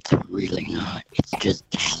 No, it's really not. It's just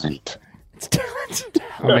talent. It's talent.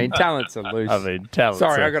 I mean, talent's a loose.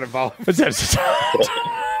 Sorry, I got involved.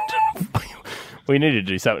 We need to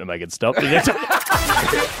do something to make it stop. The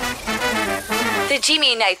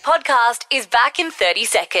Jimmy and Nate podcast is back in 30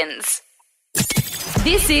 seconds.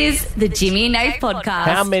 This is the Jimmy and Nate podcast.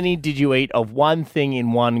 How many did you eat of one thing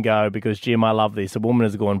in one go? Because, Jim, I love this. A woman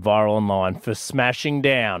has gone viral online for smashing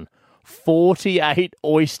down 48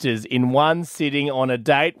 oysters in one sitting on a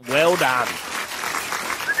date. Well done.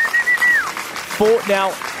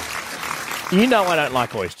 Now, you know I don't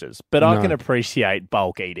like oysters, but I can appreciate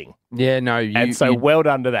bulk eating. Yeah, no. You well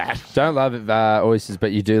done to that. Don't love oysters,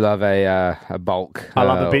 but you do love a bulk. I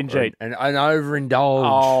love a binge eat. An overindulge.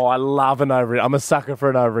 Oh, I love I'm a sucker for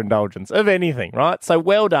an overindulgence of anything, right? So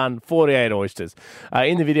well done, 48 oysters.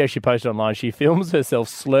 In the video she posted online, she films herself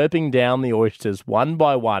slurping down the oysters one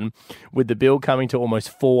by one, with the bill coming to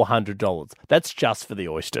almost $400. That's just for the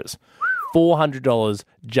oysters. $400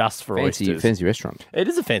 just for oysters. Fancy restaurant. It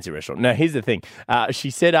is a fancy restaurant. Now, here's the thing. She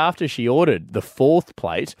said after she ordered the fourth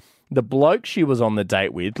plate, the bloke she was on the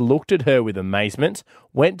date with looked at her with amazement,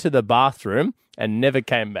 went to the bathroom, and never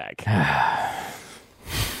came back. I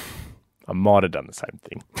might have done the same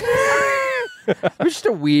thing. It was just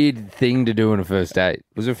a weird thing to do on a first date.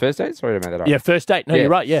 Was it a first date? Sorry to make that up. Yeah, first date. No, you're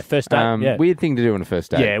right. Yeah, first date. Weird thing to do on a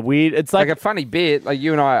first date. Yeah, weird. It's like a funny bit. Like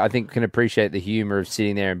you and I think, can appreciate the humour of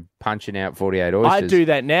sitting there and punching out 48 oysters. I do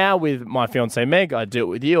that now with my fiancée Meg. I do it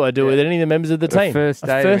with you. I do it with any of the members of the team. First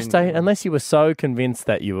date. Unless you were so convinced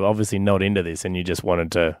that you were obviously not into this and you just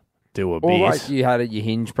wanted to do a bit. Or like you had your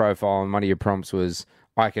Hinge profile and one of your prompts was,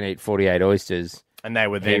 I can eat 48 oysters. And they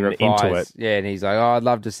were He then replies, into it. Yeah, and he's like, oh, I'd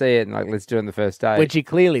love to see it. And like, let's do it on the first date. Which he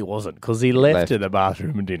clearly wasn't, because he left to the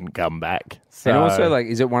bathroom and didn't come back. So, and also, like,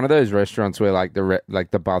 is it one of those restaurants where like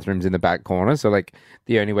the bathroom's in the back corner? So like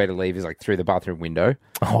the only way to leave is like through the bathroom window.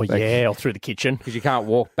 Oh, like, yeah, or through the kitchen. Because you can't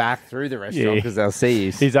walk back through the restaurant because they'll see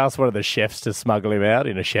you. He's asked one of the chefs to smuggle him out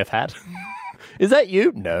in a chef hat. Is that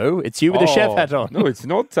you? No, it's you with a chef hat on. No, it's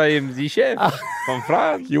not. I am the chef from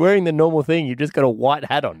France. You're wearing the normal thing. You just got a white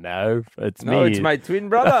hat on. No, it's me. No, it's my twin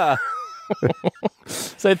brother.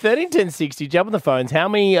 So 131060, jump on the phones. How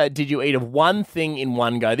many did you eat of one thing in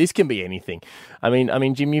one go? This can be anything. I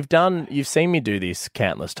mean, Jim, you've seen me do this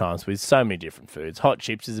countless times with so many different foods. Hot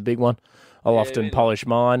chips is a big one. I'll often polish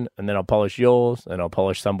mine, and then I'll polish yours, and I'll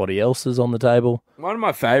polish somebody else's on the table. One of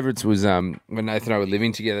my favourites was when Nathan and I were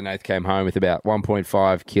living together. Nathan came home with about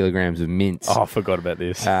 1.5 kilograms of mince. Oh, I forgot about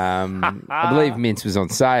this. I believe mince was on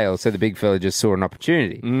sale, so the big fella just saw an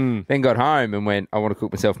opportunity. Then got home and went, I want to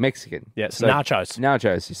cook myself Mexican. Yeah, so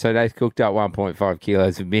nachos. So Nathan cooked up 1.5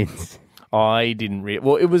 kilos of mince. I didn't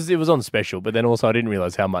well, it was on special, but then also I didn't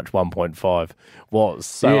realise how much 1.5 was.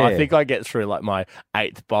 So I think I get through like my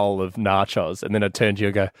 8th bowl of nachos, and then I turn to you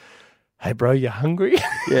and go, hey, bro, you hungry?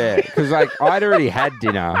 Yeah, because like I'd already had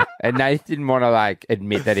dinner, and Nathan didn't want to like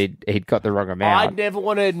admit that he'd got the wrong amount. I never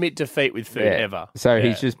want to admit defeat with food ever. So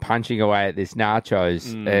he's just punching away at this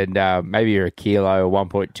nachos, and maybe you're a kilo or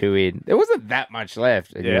 1.2 in. There wasn't that much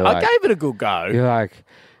left. And I gave it a good go. You're like,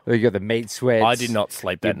 you got the meat sweats. I did not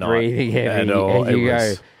sleep that night. Breathing heavy. At all. And you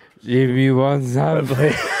go, Jimmy wants some.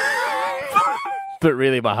 But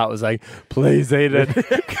really, my heart was like, please eat it.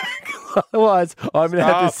 Otherwise, I'm going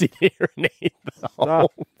to have to sit here and eat the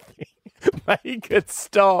whole thing. Make it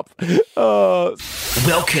stop. Oh.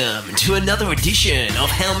 Welcome to another edition of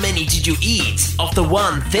How Many Did You Eat of the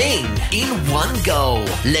One Thing in One Go.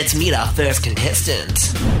 Let's meet our first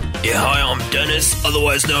contestant. Yeah, hi, I'm Dennis,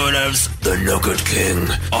 otherwise known as the Nugget King.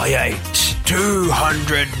 I ate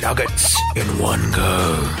 200 nuggets in one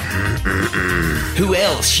go. Who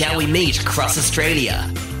else shall we meet across Australia?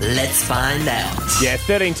 Let's find out. Yeah,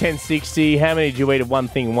 131060. How many did you eat of one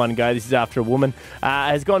thing in one go? This is after a woman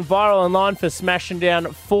has gone viral online for smashing down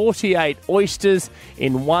 48 oysters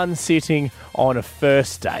in one sitting on a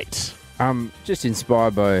first date. Just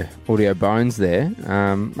inspired by Audio Bones there.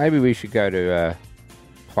 Maybe we should go to a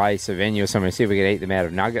place, a venue or somewhere, see if we can eat them out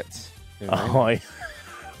of nuggets. You know?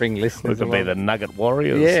 Bring listeners We could be along. the Nugget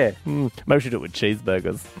Warriors. Yeah. Maybe we should do it with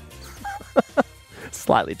cheeseburgers.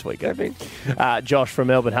 Slightly tweak it. Josh from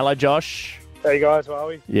Melbourne. Hello, Josh. Hey guys, how are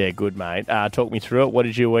we? Yeah, good, mate. Talk me through it. What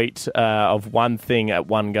did you eat of one thing at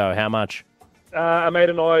one go? How much? A mate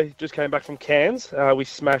and I just came back from Cairns. We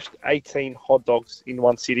smashed 18 hot dogs in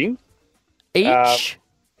one sitting. Each?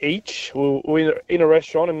 Each. We were in a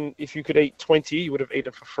restaurant, and if you could eat 20, you would have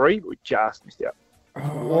eaten for free. We just missed out.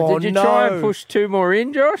 Did you try and push 2 more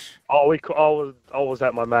in, Josh? I was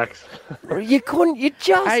at my max. You couldn't. You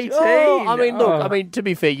just 18. I mean, look. Oh. I mean, to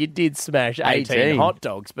be fair, you did smash 18 18. hot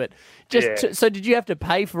dogs, but just Yeah. so did you have to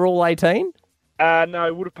pay for all 18?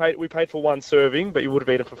 No, we paid for one serving, but you would have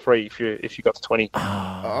eaten for free if you got to 20.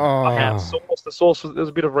 I had sauce. The sauce there was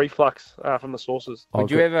a bit of reflux from the sauces.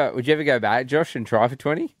 Would you ever go back, Josh, and try for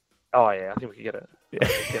 20? Oh yeah, I think we could get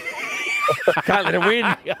it. Can't let him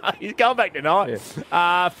win. He's going back tonight.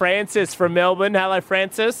 Francis from Melbourne. Hello,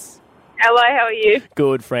 Francis. Hello, how are you?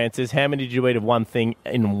 Good, Francis. How many did you eat of one thing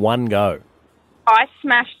in one go? I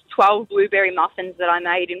smashed 12 blueberry muffins that I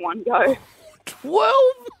made in one go. 12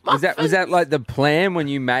 muffins? Was that like the plan when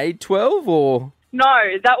you made 12, or? No,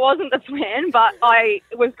 that wasn't the plan, but I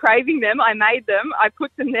was craving them. I made them. I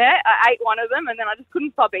put them there. I ate one of them, and then I just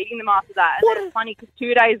couldn't stop eating them after that. And then it's funny because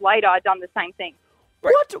 2 days later, I'd done the same thing.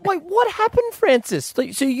 What? Wait, what happened, Francis? So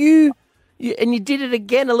you and you did it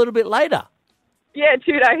again a little bit later? Yeah,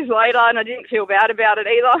 2 days later, and I didn't feel bad about it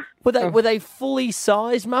either. Were they fully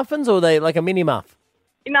sized muffins, or were they like a mini muff?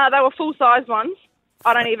 No, they were full-size ones.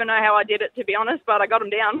 I don't even know how I did it, to be honest, but I got them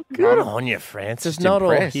down. Good on you, Francis. Not all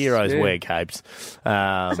impressed, heroes yeah. wear capes.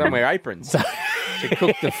 Some wear aprons to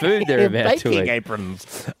cook the food they're about to baking eat.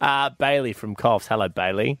 aprons. Bailey from Coughs. Hello,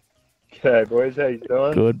 Bailey. G'day, boys. How you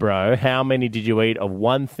doing? Good, bro. How many did you eat of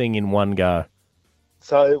one thing in one go?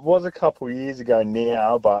 So it was a couple of years ago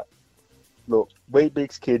now, but look,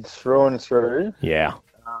 Weetbix kids through and through. Yeah.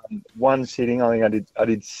 One sitting, I think I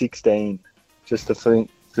did 16. Just to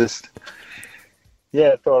think,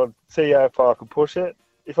 thought I'd see how far I could push it.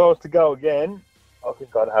 If I was to go again, I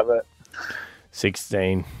think I'd have it.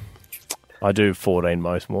 16. I do 14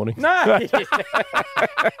 most mornings. No.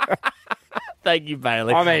 Thank you,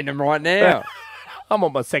 Bailey. I'm eating them right now. I'm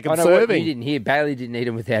on my second I know what serving. you didn't hear. Bailey didn't eat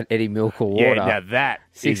them without any milk or water. Yeah, now that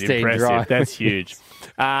is 16 impressive. dry. That's huge.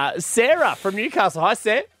 Sarah from Newcastle. Hi,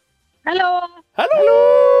 Sarah. Hello.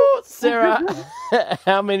 Hello, Sarah.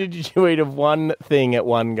 How many did you eat of one thing at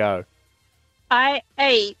one go? I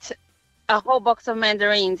ate a whole box of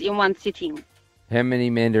mandarins in one sitting. How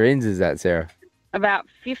many mandarins is that, Sarah? About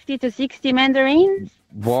 50 to 60 mandarins.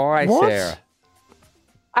 Why, What? Sarah?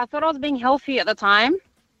 I thought I was being healthy at the time,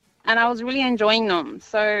 and I was really enjoying them.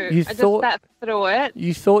 So You I just thought- sat through it.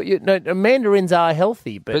 You thought mandarins are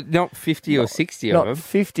healthy, But not 50 or 60 of not them.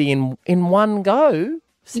 50 in one go.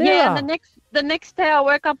 Sarah. Yeah, the next day I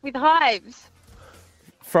woke up with hives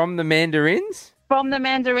From the mandarins? from the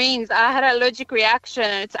mandarins. I had an allergic reaction.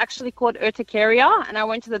 It's actually called urticaria, and I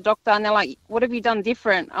went to the doctor, and they're like, "What have you done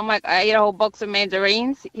different?" I'm like, "I ate a whole box of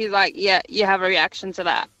mandarins." He's like, "Yeah, you have a reaction to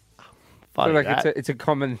that." I feel like it's a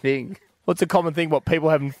common thing. What's a common thing? What, people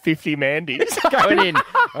having 50 mandis? Going in.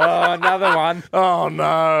 Oh, another one. Oh, no,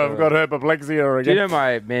 I've got herpoplexia again. Do you know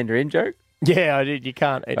my mandarin joke? Yeah, I did. You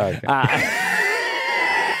can't eat. Okay.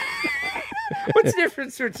 What's the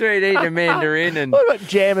difference between eating a mandarin and... What about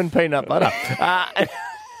jam and peanut butter?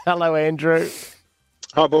 Hello, Andrew.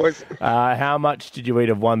 Hi, boys. How much did you eat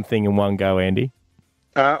of one thing in one go, Andy?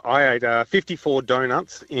 I ate 54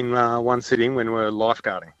 donuts in one sitting when we were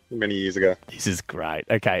lifeguarding many years ago. This is great.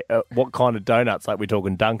 Okay, what kind of donuts? Like we're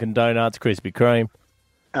talking Dunkin' Donuts, Krispy Kreme?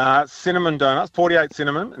 Cinnamon donuts, 48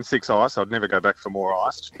 cinnamon and 6 ice. I'd never go back for more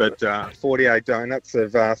ice, but 48 donuts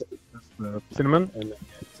of cinnamon and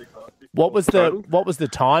 6 ice. What was the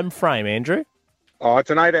time frame, Andrew? Oh,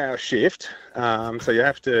 it's an 8-hour shift, so you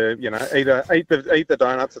have to, eat the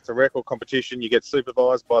donuts. It's a record competition. You get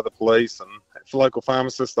supervised by the police and local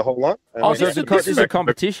pharmacists, the whole lot. Oh, so this is a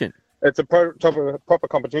competition. It's a proper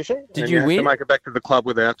competition. Did and you have win? to make it back to the club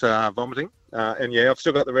without vomiting. And yeah, I've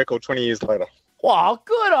still got the record 20 years later. Wow,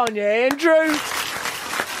 good on you, Andrew.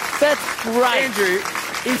 That's great. Andrew,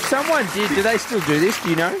 if someone did, do they still do this? Do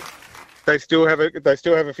you know? They still have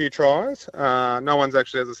a few tries. No one's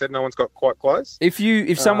actually, as I said, no one's got quite close.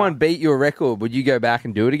 If someone beat your record, would you go back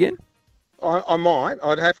and do it again? I might.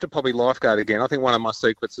 I'd have to probably lifeguard again. I think one of my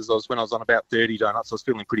secrets is when I was on about 30 donuts, I was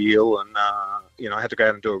feeling pretty ill, and I had to go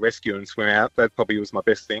out and do a rescue and swim out. That probably was my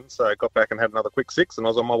best thing. So I got back and had another quick 6, and I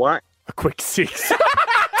was on my way. A quick 6.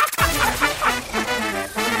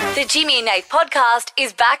 The Jimmy and Nate podcast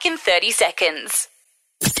is back in 30 seconds.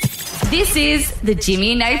 This is the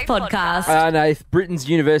Jimmy and Nath podcast. Nath, Britain's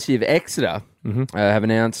University of Exeter have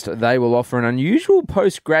announced they will offer an unusual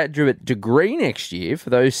postgraduate degree next year for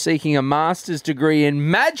those seeking a master's degree in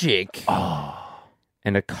magic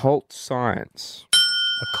and occult science.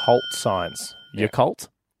 Occult science. Your cult?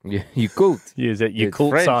 Yeah, you cult. Yeah, is that your It's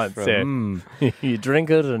cult French science? from- You drink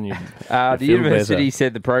it and you. The feel university better.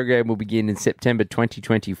 said the program will begin in September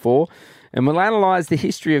 2024 and will analyse the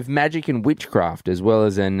history of magic and witchcraft, as well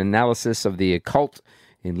as an analysis of the occult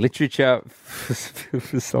in literature.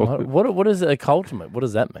 What is occult? What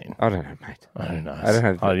does that mean? I don't know, mate. I don't know. I don't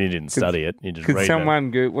know. Oh, you didn't study it. You just read Could it. someone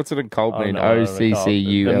go? What's an occult mean? no, no,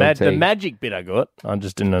 OCCULT. The magic bit I got. I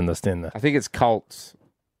just didn't understand that. I think it's cults.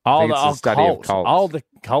 Oh, I think it's the study of occult. cults. Oh, the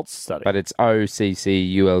cult study. But it's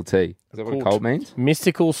OCCULT. Is that what a cult means?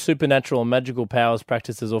 Mystical, supernatural, and magical powers,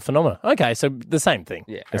 practices, or phenomena. Okay, so the same thing.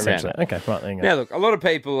 Yeah, essentially. around Okay, right, there you go. Now, look, a lot of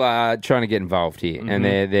people are trying to get involved here, and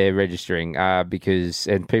they're registering because,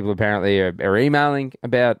 and people apparently are emailing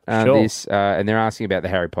about Sure. this, and they're asking about the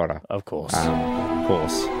Harry Potter. Of course.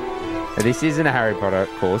 Now, this isn't a Harry Potter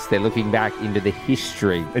course. They're looking back into the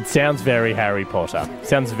history. It sounds very Harry Potter.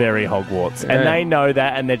 Sounds very Hogwarts. Yeah. And they know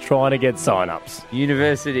that, and they're trying to get sign-ups.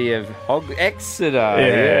 University of Exeter.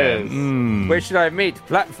 Yes. Yes. Where should I meet?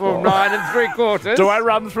 Platform 9 3/4. Do I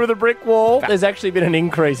run through the brick wall? There's actually been an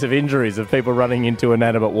increase of injuries of people running into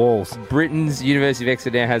inanimate walls. Britain's University of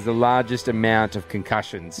Exeter now has the largest amount of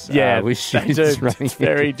concussions. Yeah, with they do. students running It's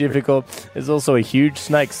very into- difficult. There's also a huge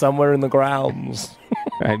snake somewhere in the grounds.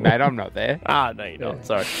 Hey, mate, I'm not there. No, you're not.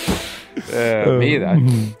 Sorry. Me either.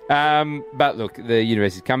 But look, the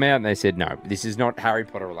university's come out and they said, no, this is not Harry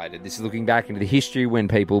Potter related. This is looking back into the history when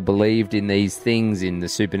people believed in these things, in the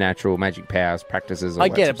supernatural magic powers, practices, all I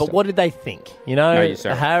that get sort it, of but stuff. what did they think? You know, No, you're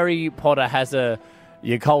sorry. Harry Potter has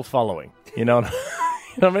your cult following. You know what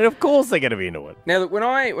I mean? Of course they're going to be into it. Now, look, when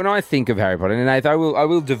I think of Harry Potter, and Nath, I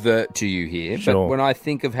will divert to you here, but Sure. when I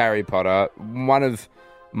think of Harry Potter, one of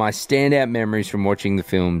my standout memories from watching the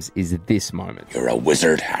films is this moment. You're a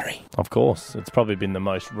wizard, Harry. Of course. It's probably been the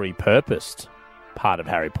most repurposed part of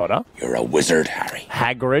Harry Potter. You're a wizard, Harry.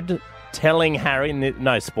 Hagrid telling Harry,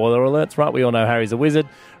 no spoiler alerts, right? We all know Harry's a wizard,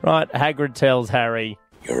 right? Hagrid tells Harry,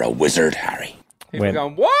 You're a wizard, Harry. People When-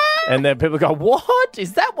 going, what? and then people go, what?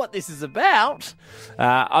 Is that what this is about?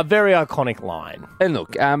 A very iconic line. And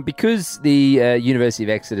look, because the University of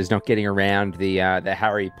Exeter is not getting around the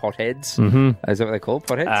Harry Potheads, is that what they call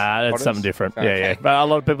Potheads? That's Potters? something different. Okay. Yeah. But a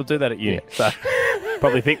lot of people do that at uni. So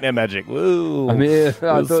probably think they're magic. Woo. I mean, I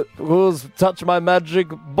thought- who's touch my magic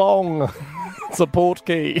bong? It's a port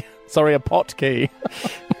key. Sorry, a pot key.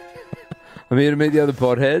 I'm here to meet the other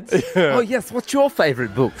Potheads. Oh, yes. What's your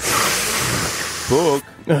favourite book? Book.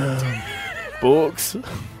 Books.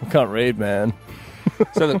 I can't read, man.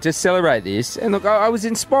 So, look, to celebrate this, and look, I was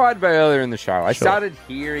inspired by earlier in the show. I started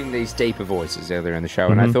hearing these deeper voices earlier in the show,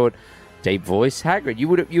 and I thought, deep voice, Hagrid, you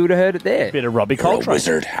would have heard it there. Bit of Robbie Coltrane.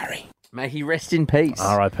 wizard, Harry. May he rest in peace.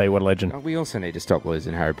 R.I.P. What a legend. Oh, we also need to stop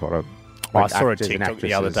losing Harry Potter. I saw a actors and TikTok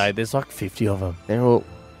the other actresses. day. There's like 50 of them. They're all...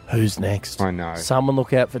 Who's next? I know. Someone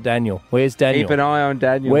look out for Daniel. Where's Daniel? Keep an eye on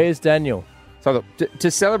Daniel. Where's Daniel? So, look,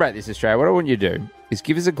 to celebrate this, Australia, what I want you to do is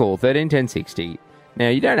give us a call, 131060. Now,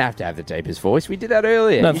 you don't have to have the deepest voice. We did that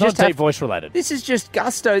earlier. No, You it's not just have- deep voice related. This is just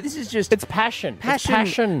gusto. This is just... It's passion. It's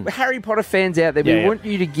passion. Harry Potter fans out there, we Yeah. want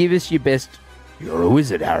you to give us your best... You're a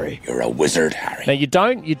wizard, Harry. You're a wizard, Harry. Now, you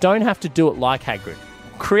don't have to do it like Hagrid.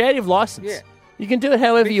 Creative license. Yeah. You can do it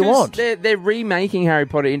however you Because want. They're remaking Harry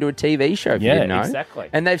Potter into a TV show, if you Yeah, didn't know. exactly.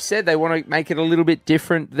 And they've said they want to make it a little bit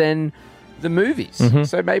different than the movies. Mhm.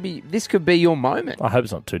 So maybe this could be your moment. I hope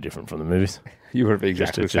it's not too different from the movies. You would be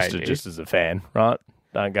exactly just, the same, just as a fan, right?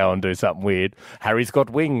 Don't go and do something weird. Harry's got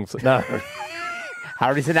wings. No.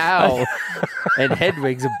 Harry's an owl and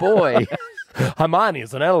Hedwig's a boy. Hermione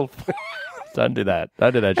is an elf. Don't do that.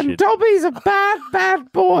 Don't do that And shit. Dobby's a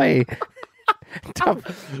bad boy.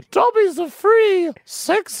 Dobby's a free,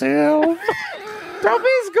 sexy elf.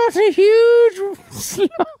 Dobby's got a huge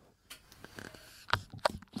slump.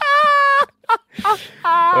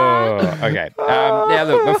 Okay. Now,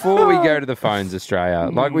 look, before we go to the phones, Australia,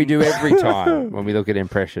 like we do every time when we look at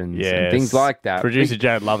impressions and things like that, Producer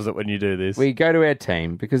Jared loves it when you do this. we go to our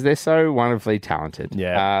team because they're so wonderfully talented.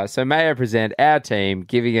 Yeah. So may I present our team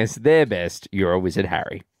giving us their best You're a Wizard,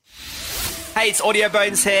 Harry. Hey, it's Audio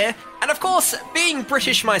Bones here. And of course, being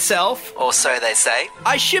British myself, or so they say,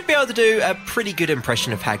 I should be able to do a pretty good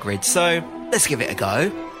impression of Hagrid, so let's give it a go.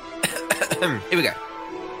 Here we go.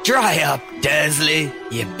 Dry up, Dursley,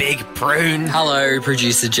 you big prune. Hello,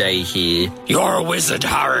 Producer Jay here. You're a wizard,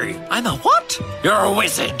 Harry. I'm a what? You're a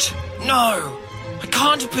wizard. No. I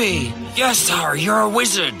can't be. Yes, Harry, you're a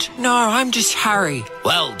wizard. No, I'm just Harry.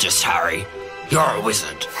 Well, just Harry. You're a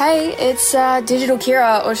wizard. Hey, it's Digital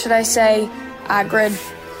Kira, or should I say, Grid.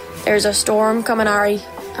 There's a storm coming, Ari,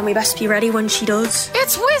 and we best be ready when she does.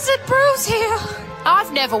 It's Wizard Bruce here.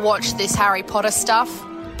 I've never watched this Harry Potter stuff,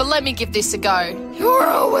 but let me give this a go. You're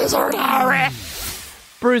a wizard, Harry.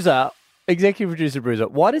 Bruiser, executive producer Bruiser,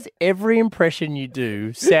 why does every impression you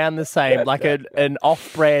do sound the same, like an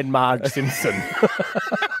off-brand Marge Simpson?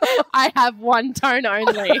 I have one tone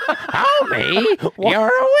only. Homie, you're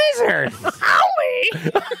a wizard.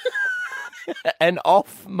 Homie. An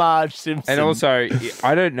off Marge Simpson. And also,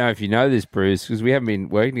 I don't know if you know this, Bruce, because we haven't been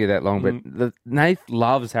working together that long, but Nath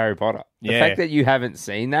loves Harry Potter. The fact that you haven't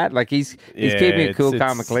seen that, like he's keeping it cool,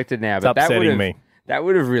 calm, and collected now. It's But that upsetting would have me. That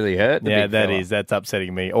would have really hurt. That's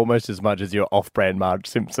upsetting me almost as much as your off-brand Marge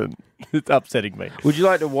Simpson. It's upsetting me. Would you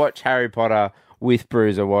like to watch Harry Potter with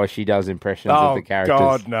Bruiser while she does impressions of the characters?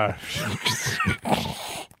 God, no.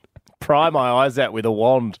 Pry my eyes out with a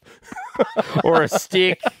wand. Or a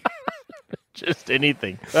stick. Just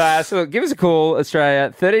anything. So look, give us a call, Australia,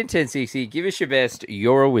 131060. Give us your best.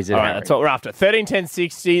 You're a wizard, All right, Harry. that's what we're after.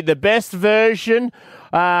 131060, the best version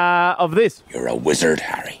of this. You're a wizard,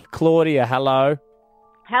 Harry. Claudia, hello.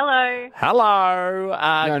 Hello. Hello.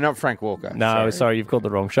 No, not Frank Walker. No, sorry, you've called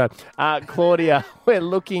the wrong show. Claudia, we're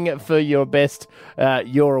looking for your best.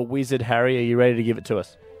 You're a wizard, Harry. Are you ready to give it to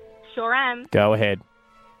us? Sure am. Go ahead.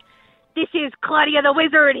 This is Claudia the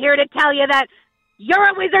Wizard here to tell you that you're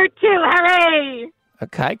a wizard too, Harry!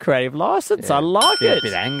 Okay, creative license. I like it. A bit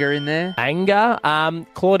of anger in there. Anger.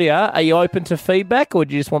 Claudia, are you open to feedback, or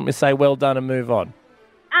do you just want me to say well done and move on?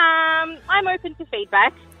 I'm open to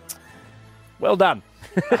feedback. Well done.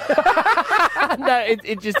 No,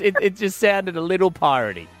 it just sounded a little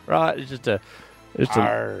piratey, right? It's just a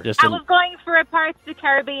I was going for a Pirates of the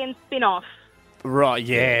Caribbean spin-off. Right,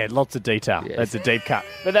 yeah, lots of detail. Yes. That's a deep cut.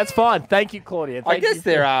 But that's fine. Thank you, Claudia. I guess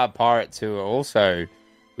there are pirates who are also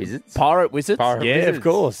wizards. Pirate wizards? Pirate yeah, wizards. of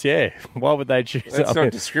course, yeah. Why would they choose? Let's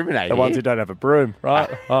not discriminate The ones here. who don't have a broom, right?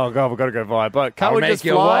 Oh, God, we've got to go via boat. Can't I'll we make just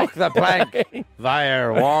you fly? walk the plank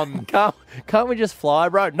via one. Can't we just fly,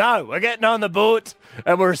 bro? No, we're getting on the boat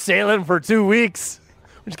and we're sailing for 2 weeks.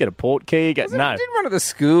 We just get a port key. No. Didn't one of the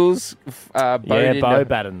schools boat into...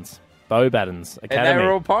 Beauxbatons. Beauxbatons Academy. And they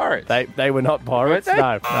were all pirates. They were not pirates. Weren't they?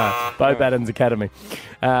 No. Beauxbatons Academy.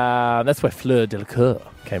 That's where Fleur Delacour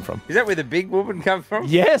came from. Is that where the big woman come from?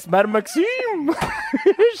 Yes, Madame Maxime.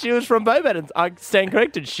 She was from Beauxbatons. I stand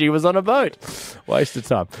corrected. She was on a boat. Waste of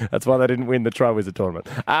time. That's why they didn't win the Tri-Wizard tournament.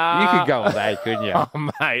 You could go all day, couldn't you? Oh,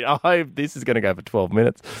 mate, I hope this is going to go for 12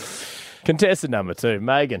 minutes. Contestant number 2,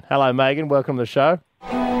 Megan. Hello, Megan. Welcome to the show.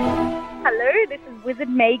 Hello, this is Wizard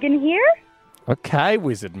Megan here. Okay,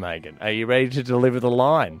 Wizard Megan. Are you ready to deliver the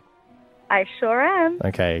line? I sure am.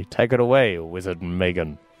 Okay, take it away, Wizard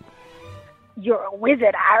Megan. You're a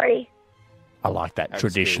wizard, Harry. I like that. That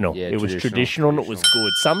was Traditional. good. Yeah, it was traditional, traditional and it was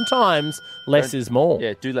good. Sometimes less is more.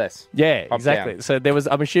 Yeah, do less. Yeah, Pop exactly. down. So there was,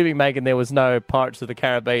 I'm assuming, Megan, there was no Pirates of the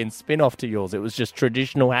Caribbean spin-off to yours. It was just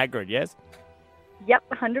traditional Hagrid, yes? Yep,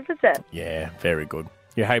 100%. Yeah, very good.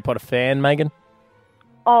 You a Harry Potter fan, Megan?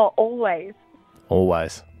 Oh, always.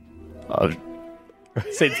 Always.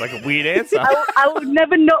 Seems like a weird answer. I will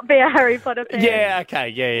never not be a Harry Potter fan. Yeah, okay,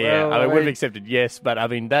 yeah. Well, I mean, I we've mean- accepted yes, but I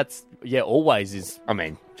mean, that's, always is. I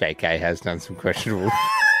mean, JK has done some questionable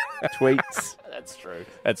tweets. That's true.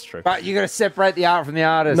 That's true. But you got to separate the art from the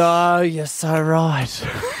artist. No, you're so right.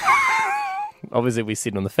 Obviously, we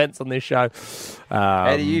sit on the fence on this show.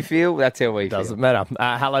 How do you feel? That's how we Doesn't feel. matter.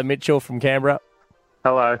 Hello, Mitchell from Canberra.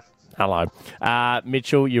 Hello. Hello.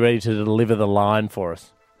 Mitchell, you ready to deliver the line for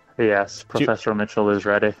us? Yes, Professor Mitchell is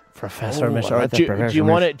ready. Professor Oh, Mitchell. I like that, Do Professor you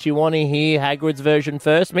want Mitchell. it? Do you want to hear Hagrid's version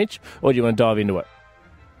first, Mitch, or do you want to dive into it?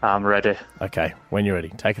 I'm ready. Okay, when you're ready,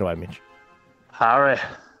 take it away, Mitch. Harry,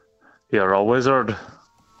 you're a wizard.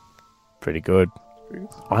 Pretty good.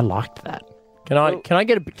 I liked that. Can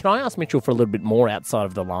I ask Mitchell for a little bit more outside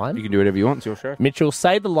of the line? You can do whatever you want. It's your show. Mitchell,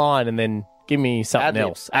 say the line and then give me something Ad-lib.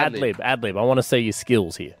 else. Ad-lib. I want to see your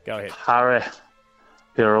skills here. Go ahead. Harry,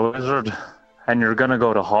 you're a wizard, and you're going to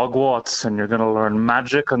go to Hogwarts, and you're going to learn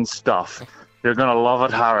magic and stuff. You're going to love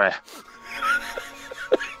it, Harry.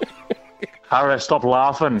 Harry, stop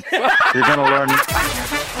laughing. You're going to learn...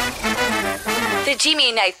 The Jimmy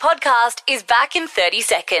and Nate podcast is back in 30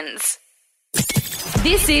 seconds.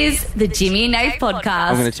 This is the Jimmy and Nate podcast.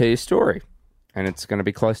 I'm going to tell you a story, and it's going to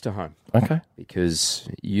be close to home. Okay. Because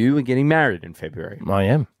you are getting married in February. I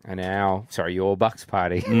am. And your Bucks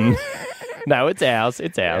party No, it's ours.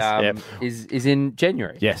 It's ours. Yep. Is in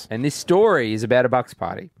January. Yes. And this story is about a bucks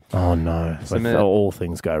party. Oh, no. All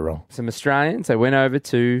things go wrong. Some Australians, they went over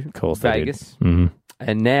to Vegas,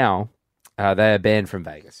 and now they are banned from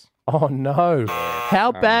Vegas. Oh, no.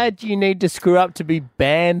 How bad do you need to screw up to be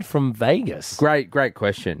banned from Vegas? Great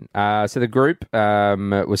question. So the group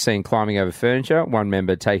was seen climbing over furniture, one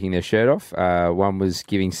member taking their shirt off, one was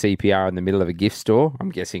giving CPR in the middle of a gift store,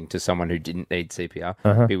 I'm guessing to someone who didn't need CPR.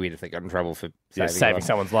 It'd be weird if they got in trouble for saving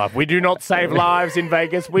someone's life. We do not save lives in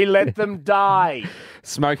Vegas. We let them die.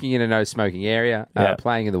 Smoking in a no-smoking area,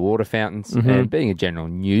 playing in the water fountains, and being a general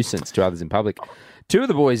nuisance to others in public. Two of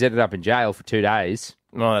the boys ended up in jail for 2 days.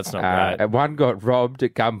 No, that's not great. And one got robbed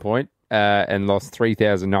at gunpoint and lost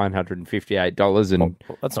 $3,958. And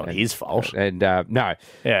that's not his fault. And no,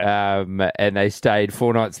 and they stayed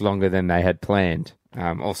 4 nights longer than they had planned.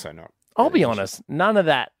 Also not. I'll be honest, none of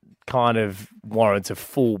that kind of warrants a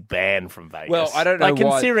full ban from Vegas. Well, I don't know why.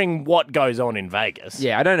 Considering what goes on in Vegas.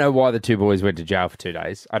 Yeah, I don't know why the two boys went to jail for 2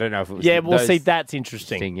 days. I don't know if it was. Yeah, well, see, that's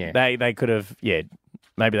interesting. Yeah. They could have. Yeah,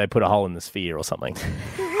 maybe they put a hole in the sphere or something.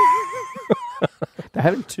 They're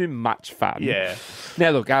having too much fun. Yeah.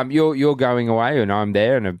 Now, look, you're going away, and I'm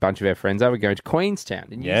there, and a bunch of our friends are. We're going to Queenstown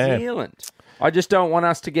in New Zealand. I just don't want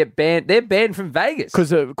us to get banned. They're banned from Vegas.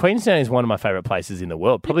 Because Queenstown is one of my favourite places in the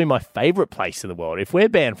world. Probably my favourite place in the world. If we're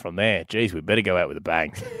banned from there, geez, we better go out with a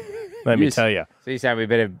bang. Let me tell you. So you're saying we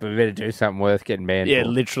better do something worth getting banned for? Yeah,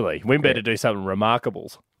 literally. We better do something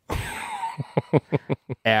remarkables.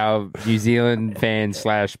 Our New Zealand fans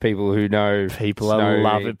 / people who know people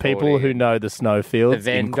love it. People who know the snowfields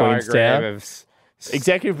in Queenstown.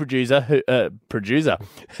 Executive producer,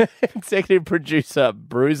 executive producer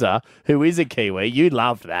Bruiser, who is a Kiwi. You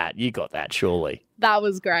loved that. You got that, surely. That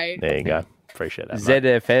was great. There you go. Appreciate that.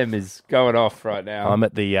 ZFM is going off right now. I'm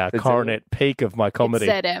at the coronet peak of my comedy.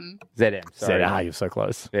 It's ZM. Sorry. You're so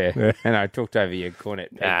close. Yeah. And I talked over your cornet.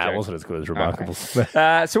 It wasn't as good as Remarkables.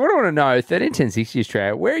 Okay. So what I want to know, 131060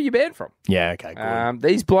 Australia, where are you banned from? Yeah, okay, good.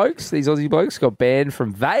 These Aussie blokes got banned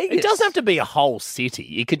from Vegas. It doesn't have to be a whole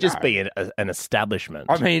city. It could just be an establishment.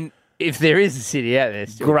 I mean, if there is a city out there,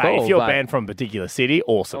 still great. Cool, if you're banned from a particular city,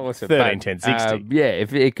 awesome. 131060.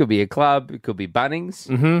 If it could be a club, it could be Bunnings.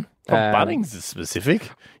 Mm-hmm. Bunnings is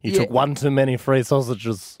specific. You took one too many free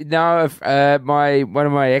sausages. No, one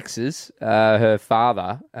of my exes, her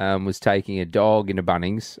father was taking a dog into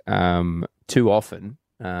Bunnings too often.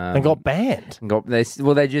 And got banned.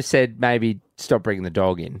 They just said maybe stop bringing the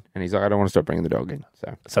dog in. And he's like, I don't want to stop bringing the dog in.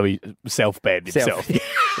 So he self-banned himself.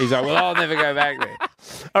 He's like, well, I'll never go back there.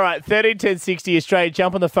 All right, 131060 Australia.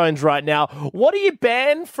 Jump on the phones right now. What are you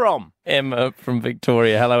banned from? Emma from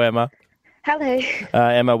Victoria. Hello, Emma. Hello.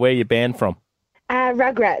 Emma, where are you banned from?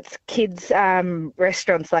 Rugrats kids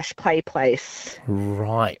restaurant / play place.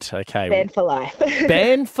 Right, okay. Banned for life.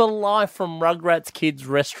 Banned for life from Rugrats kids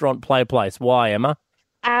restaurant play place. Why, Emma?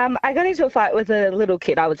 I got into a fight with a little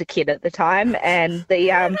kid. I was a kid at the time, and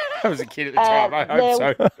the I was a kid at the time. I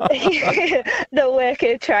hope so. The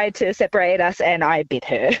worker tried to separate us, and I bit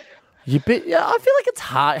her. You bit? Yeah, I feel like it's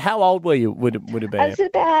hard. How old were you? Would have been? I was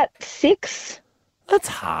about 6. That's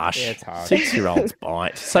harsh. Yeah, it's harsh. 6-year-olds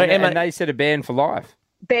bite. So and, Emma, and they said a ban for life.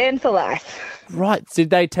 Banned for life. Right.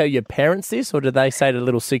 Did they tell your parents this, or did they say to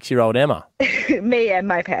little 6-year-old Emma? Me and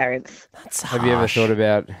my parents. That's Have you ever thought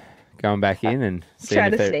about going back in and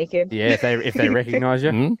trying to sneak in? Yeah, if they recognise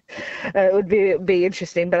you. It would be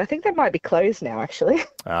interesting, but I think they might be closed now, actually.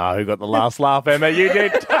 Who got the last laugh, Emma? You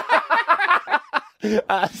did.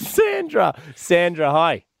 Sandra,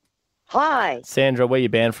 hi. Hi. Sandra, where you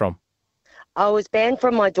banned from? I was banned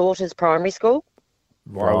from my daughter's primary school.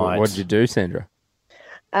 Right. What did you do, Sandra?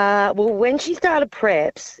 Well, when she started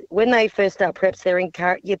preps, when they first start preps,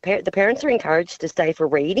 the parents are encouraged to stay for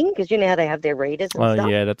reading because you know how they have their readers and stuff.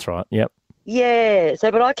 Yeah, that's right. Yep. Yeah.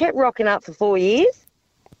 So, but I kept rocking up for 4 years.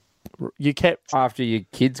 You kept after your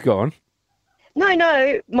kid's gone.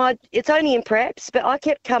 No, it's only in preps, but I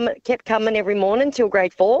kept coming every morning till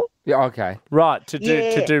grade 4. Yeah. Okay. Right to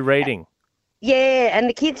do reading. Yeah, and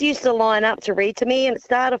the kids used to line up to read to me, and it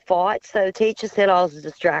started a fight. So the teacher said I was a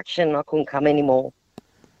distraction. I couldn't come anymore.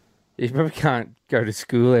 You probably can't go to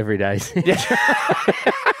school every day.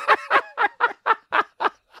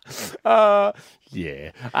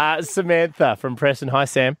 Samantha from Preston. Hi,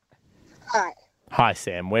 Sam. Hi. Hi,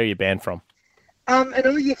 Sam. Where are you banned from? An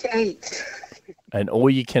all you can eat. An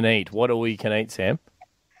all you can eat. What all you can eat, Sam?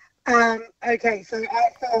 Okay, so I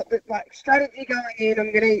thought that like strategy going in,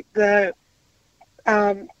 I'm gonna eat the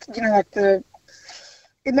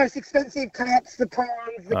in those expensive cuts, the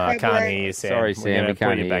prawns, the crab I can't legs. hear you, Sam. Sorry, Sam, We're we going to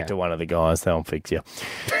can't put you hear back you. to one of the guys. They'll fix you.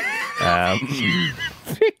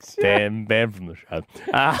 Banned from the show.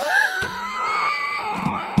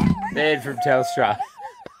 Banned from Telstra.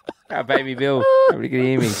 Oh, baby Bill. Nobody can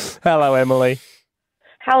hear me. Hello, Emily.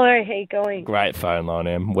 Hello, how you going? Great phone line,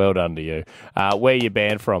 Em. Well done to you. Where are you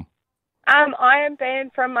banned from? I am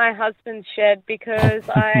banned from my husband's shed because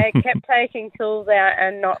I kept taking tools out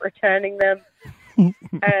and not returning them,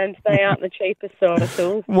 and they aren't the cheapest sort of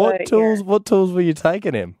tools. What tools were you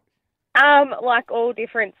taking, Em? Like all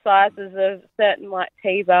different sizes of certain like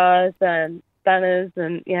T-bars and spanners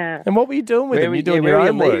and yeah. And what were you doing with them? You doing your where were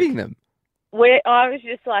own you work? leaving them? I was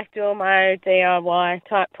just like doing my DIY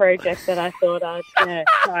type project that I thought I'd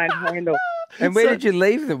try and handle. And where did you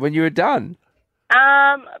leave them when you were done?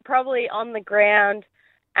 Probably on the ground,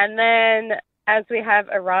 and then as we have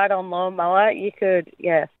a ride-on lawnmower, you could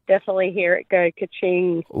definitely hear it go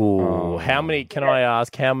ka-ching. Ooh, how many? Can I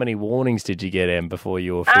ask how many warnings did you get, Em, before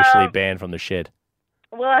you were officially banned from the shed?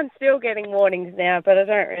 Well, I'm still getting warnings now, but I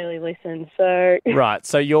don't really listen, so... Right,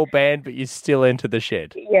 so you're banned, but you still enter the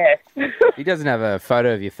shed? Yes. He doesn't have a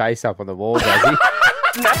photo of your face up on the wall, does he?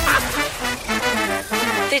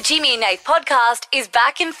 The Jimmy and Nate podcast is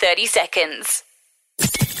back in 30 seconds.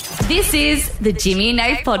 This is the Jimmy and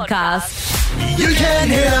Nate podcast. You can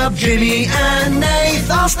hit up Jimmy and Nate.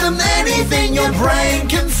 Ask them anything your brain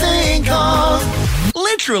can think of.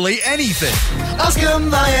 Literally anything. Ask them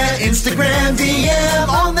via Instagram, DM,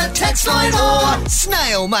 on the text line or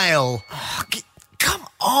snail mail. Oh, come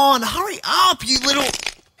on, hurry up, you little...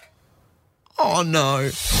 Oh, no.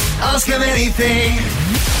 Ask them anything.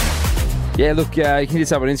 Yeah, look, you can hit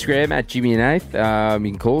us up on Instagram at Jimmy and Nath.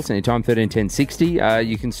 You can call us anytime, 131060.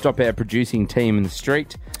 You can stop our producing team in the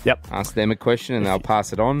street. Yep. Ask them a question and they'll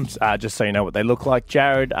pass it on. Just so you know what they look like.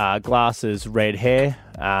 Jared, glasses, red hair.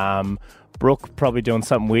 Brooke, probably doing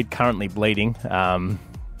something weird, currently bleeding.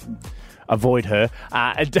 Avoid her.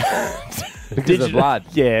 Because of blood.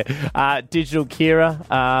 Yeah. Digital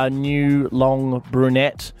Kira, new long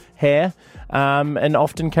brunette hair, and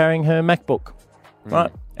often carrying her MacBook.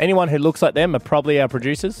 Right. Anyone who looks like them are probably our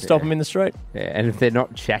producers. Stop them in the street. Yeah, and if they're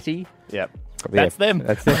not chatty... Yep. That's them.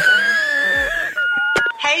 That's them.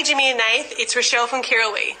 Hey, Jimmy and Nath, it's Rochelle from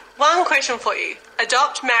Kirrawee. One question for you.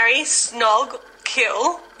 Adopt, marry, snog,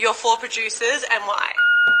 kill your 4 producers and why?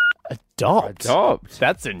 Adopt.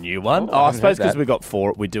 That's a new one. Oh, I suppose heard because that. we got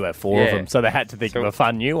 4. We do have 4 of them, so they had to think of a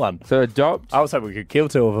fun new one. So adopt... I was hoping we could kill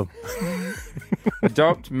 2 of them.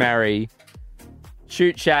 Adopt, marry...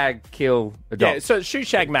 Shoot, shag, kill, adopt. Yeah, so shoot,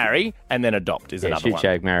 shag, marry, and then adopt is another shoot, one.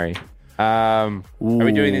 shag, marry. Are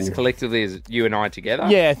we doing this collectively as you and I together?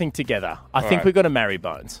 Yeah, I think together. I think we've got to marry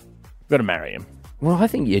Bones. We've got to marry him. Well, I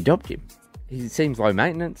think you adopt him. He seems low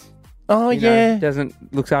maintenance. Oh, You know, yeah.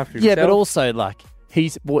 looks after himself. Yeah, but also, like,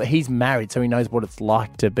 he's married, so he knows what it's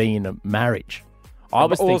like to be in a marriage. I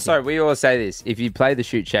was also, we always say this. If you play the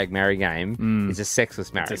shoot, shag, marry game, it's a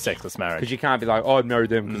sexless marriage. It's a sexless marriage. Because you can't be like, oh, I'd marry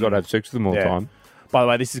them because I'd have sex with them all the time. By the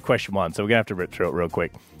way, this is question 1, so we're going to have to rip through it real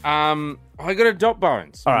quick. I got to adopt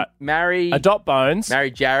Bones. All right. Marry... Adopt Bones. Marry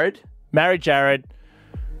Jared. Marry Jared.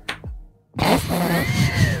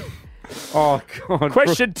 Oh, God.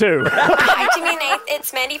 Question 2. Hi, Jimmy and Nath.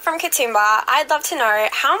 It's Mandy from Katoomba. I'd love to know,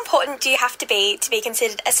 how important do you have to be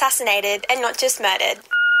considered assassinated and not just murdered?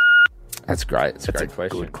 That's great. That's a great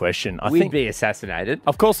question. Good question. We'd be assassinated.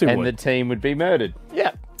 Of course we would. And the team would be murdered.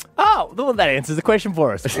 Yeah. Oh, well, that answers the question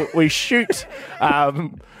for us. We shoot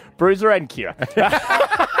Bruiser and Kira.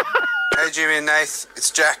 Hey Jimmy and Nath,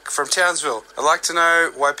 it's Jack from Townsville. I'd like to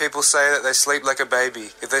know why people say that they sleep like a baby.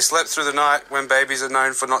 If they slept through the night when babies are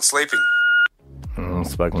known for not sleeping.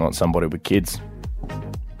 Spoken like somebody with kids.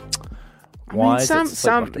 Why?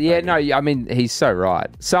 I mean, he's so right.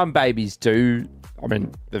 Some babies do. I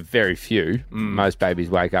mean, the very few. Most babies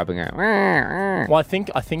wake up and go. Well, I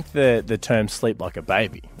think the term "sleep like a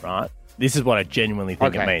baby," right? This is what I genuinely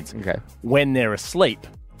think it means. Okay. When they're asleep,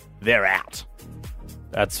 they're out.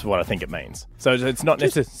 That's what I think it means. So it's not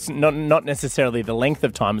not necessarily the length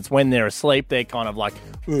of time. It's when they're asleep, they're kind of like,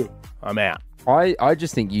 I'm out. I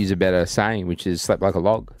just think use a better saying, which is slept like a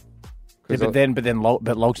log. Yeah,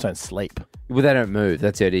 but logs don't sleep. Well, they don't move.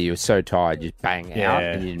 That's it. You're so tired, you just bang out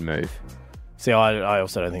and you didn't move. See, I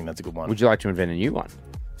also don't think that's a good one. Would you like to invent a new one?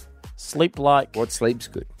 Sleep like... What sleep's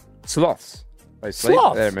good? Sloths. They sleep.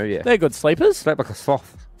 Sloths? They don't move, yeah. They're good sleepers. Sleep like a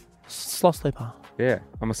sloth. Sloth sleeper. Yeah,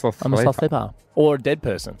 I'm a sloth I'm a sloth sleeper. Or a dead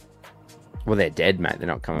person. Well, they're dead, mate. They're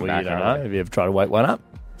not coming back. You don't know. Have you ever tried to wake one up?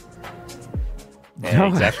 Yeah, No.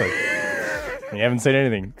 exactly. You haven't seen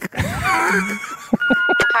anything.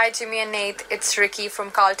 Hi, Jimmy and Nate. It's Ricky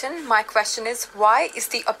from Carlton. My question is, why is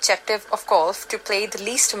the objective of golf to play the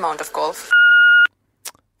least amount of golf?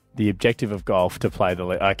 The objective of golf to play the...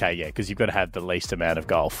 Okay, yeah, because you've got to have the least amount of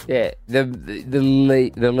golf. Yeah, the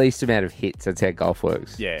least amount of hits. That's how golf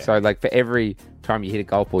works. Yeah. So, like, for every time you hit a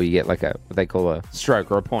golf ball, you get, like, what they call a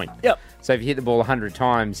stroke or a point. Yep. So if you hit the ball 100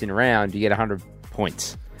 times in a round, you get 100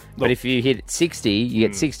 points. But if you hit it 60, you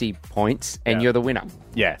get 60 points, and you're the winner.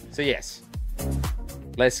 Yeah. So, yes.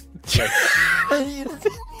 Let's...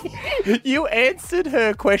 You answered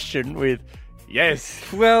her question with... Yes.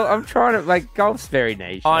 Well, I'm trying to, like, golf's very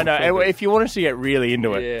niche. I know. If you want us to get really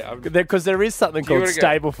into it. Yeah. Because there is something called wanna go-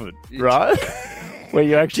 Stableford, right? Where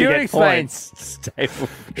you actually get points.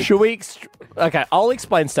 Stableford? Should we... Okay, I'll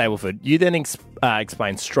explain Stableford. You then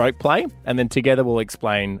explain stroke play, and then together we'll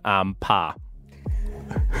explain par.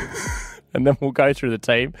 And then we'll go through the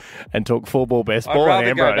team and talk full ball, best ball, I'd rather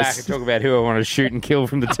and go Ambrose. back and talk about who I want to shoot and kill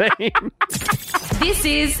from the team. This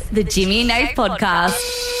is the Jimmy and Nate podcast.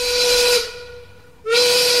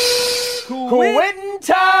 Quitting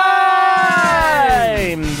time!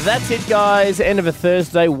 That's it, guys. End of a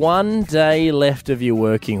Thursday. 1 day left of your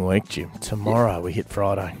working week, Jim. Tomorrow we hit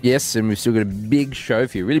Friday. Yes, and we've still got a big show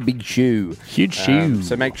for you. Really big shoe. Huge shoe.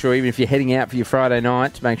 So make sure, even if you're heading out for your Friday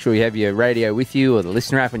night, make sure you have your radio with you or the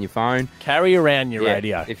listener app on your phone. Carry around your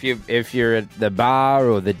radio. If you're at the bar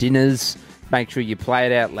or the dinners, make sure you play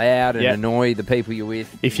it out loud and annoy the people you're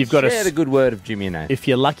with. If you've got share the good word of Jimmy and Nate. If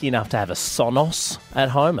you're lucky enough to have a Sonos at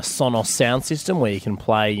home, a Sonos sound system where you can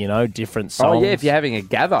play, different songs. Oh, yeah, if you're having a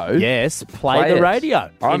gatho. Yes, play the it. radio.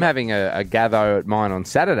 I'm having a gatho at mine on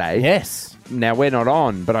Saturday. Yes. Now, we're not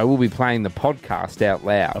on, but I will be playing the podcast out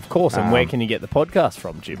loud. Of course, and where can you get the podcast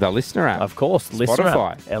from, Jim? The listener app. Of course, listener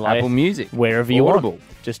Spotify, app. LA, Apple Music, wherever you Audible. want.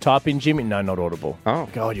 Just type in Jimmy. No, not Audible. Oh.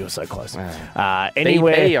 God, you were so close. Anywhere.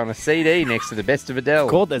 Anywhere. on a CD next to the best of Adele.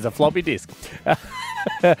 Cool, there's a floppy disk.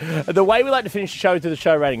 The way we like to finish the show to the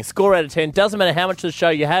show rating, a score out of 10. Doesn't matter how much of the show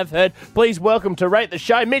you have heard. Please welcome to Rate the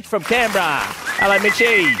Show, Mitch from Canberra. Hello,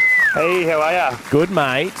 Mitchie. Hey, how are ya? Good,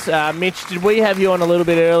 mate. Mitch, did we have you on a little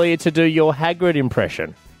bit earlier to do your Hagrid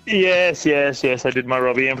impression? Yes. I did my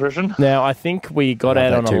Robbie impression. Now, I think we got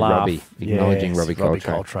out on a laugh. Robbie. Acknowledging Robbie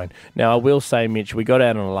Coltrane. Now, I will say, Mitch, we got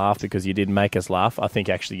out on a laugh because you did make us laugh. I think,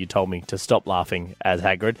 actually, you told me to stop laughing as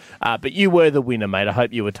Hagrid. But you were the winner, mate. I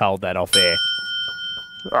hope you were told that off air.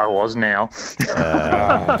 I was now.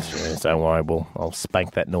 Don't worry, I'll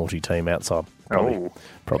spank that naughty team outside.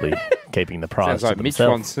 Probably keeping the prize Sounds like to Mitch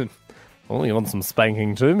themselves. wants some. Oh, you want some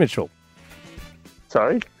spanking too, Mitchell?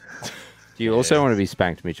 Sorry? Do you also want to be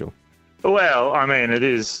spanked, Mitchell? Well, I mean,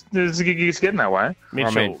 it's getting that way.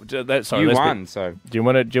 Mitchell, you won, so... Do you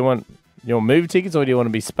want movie tickets or do you want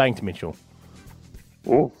to be spanked, Mitchell?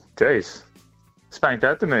 Oh, jeez. Spanked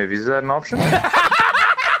at the movies, is that an option?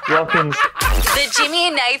 Rockins. The Jimmy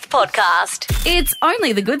and Nate podcast. It's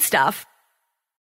only the good stuff.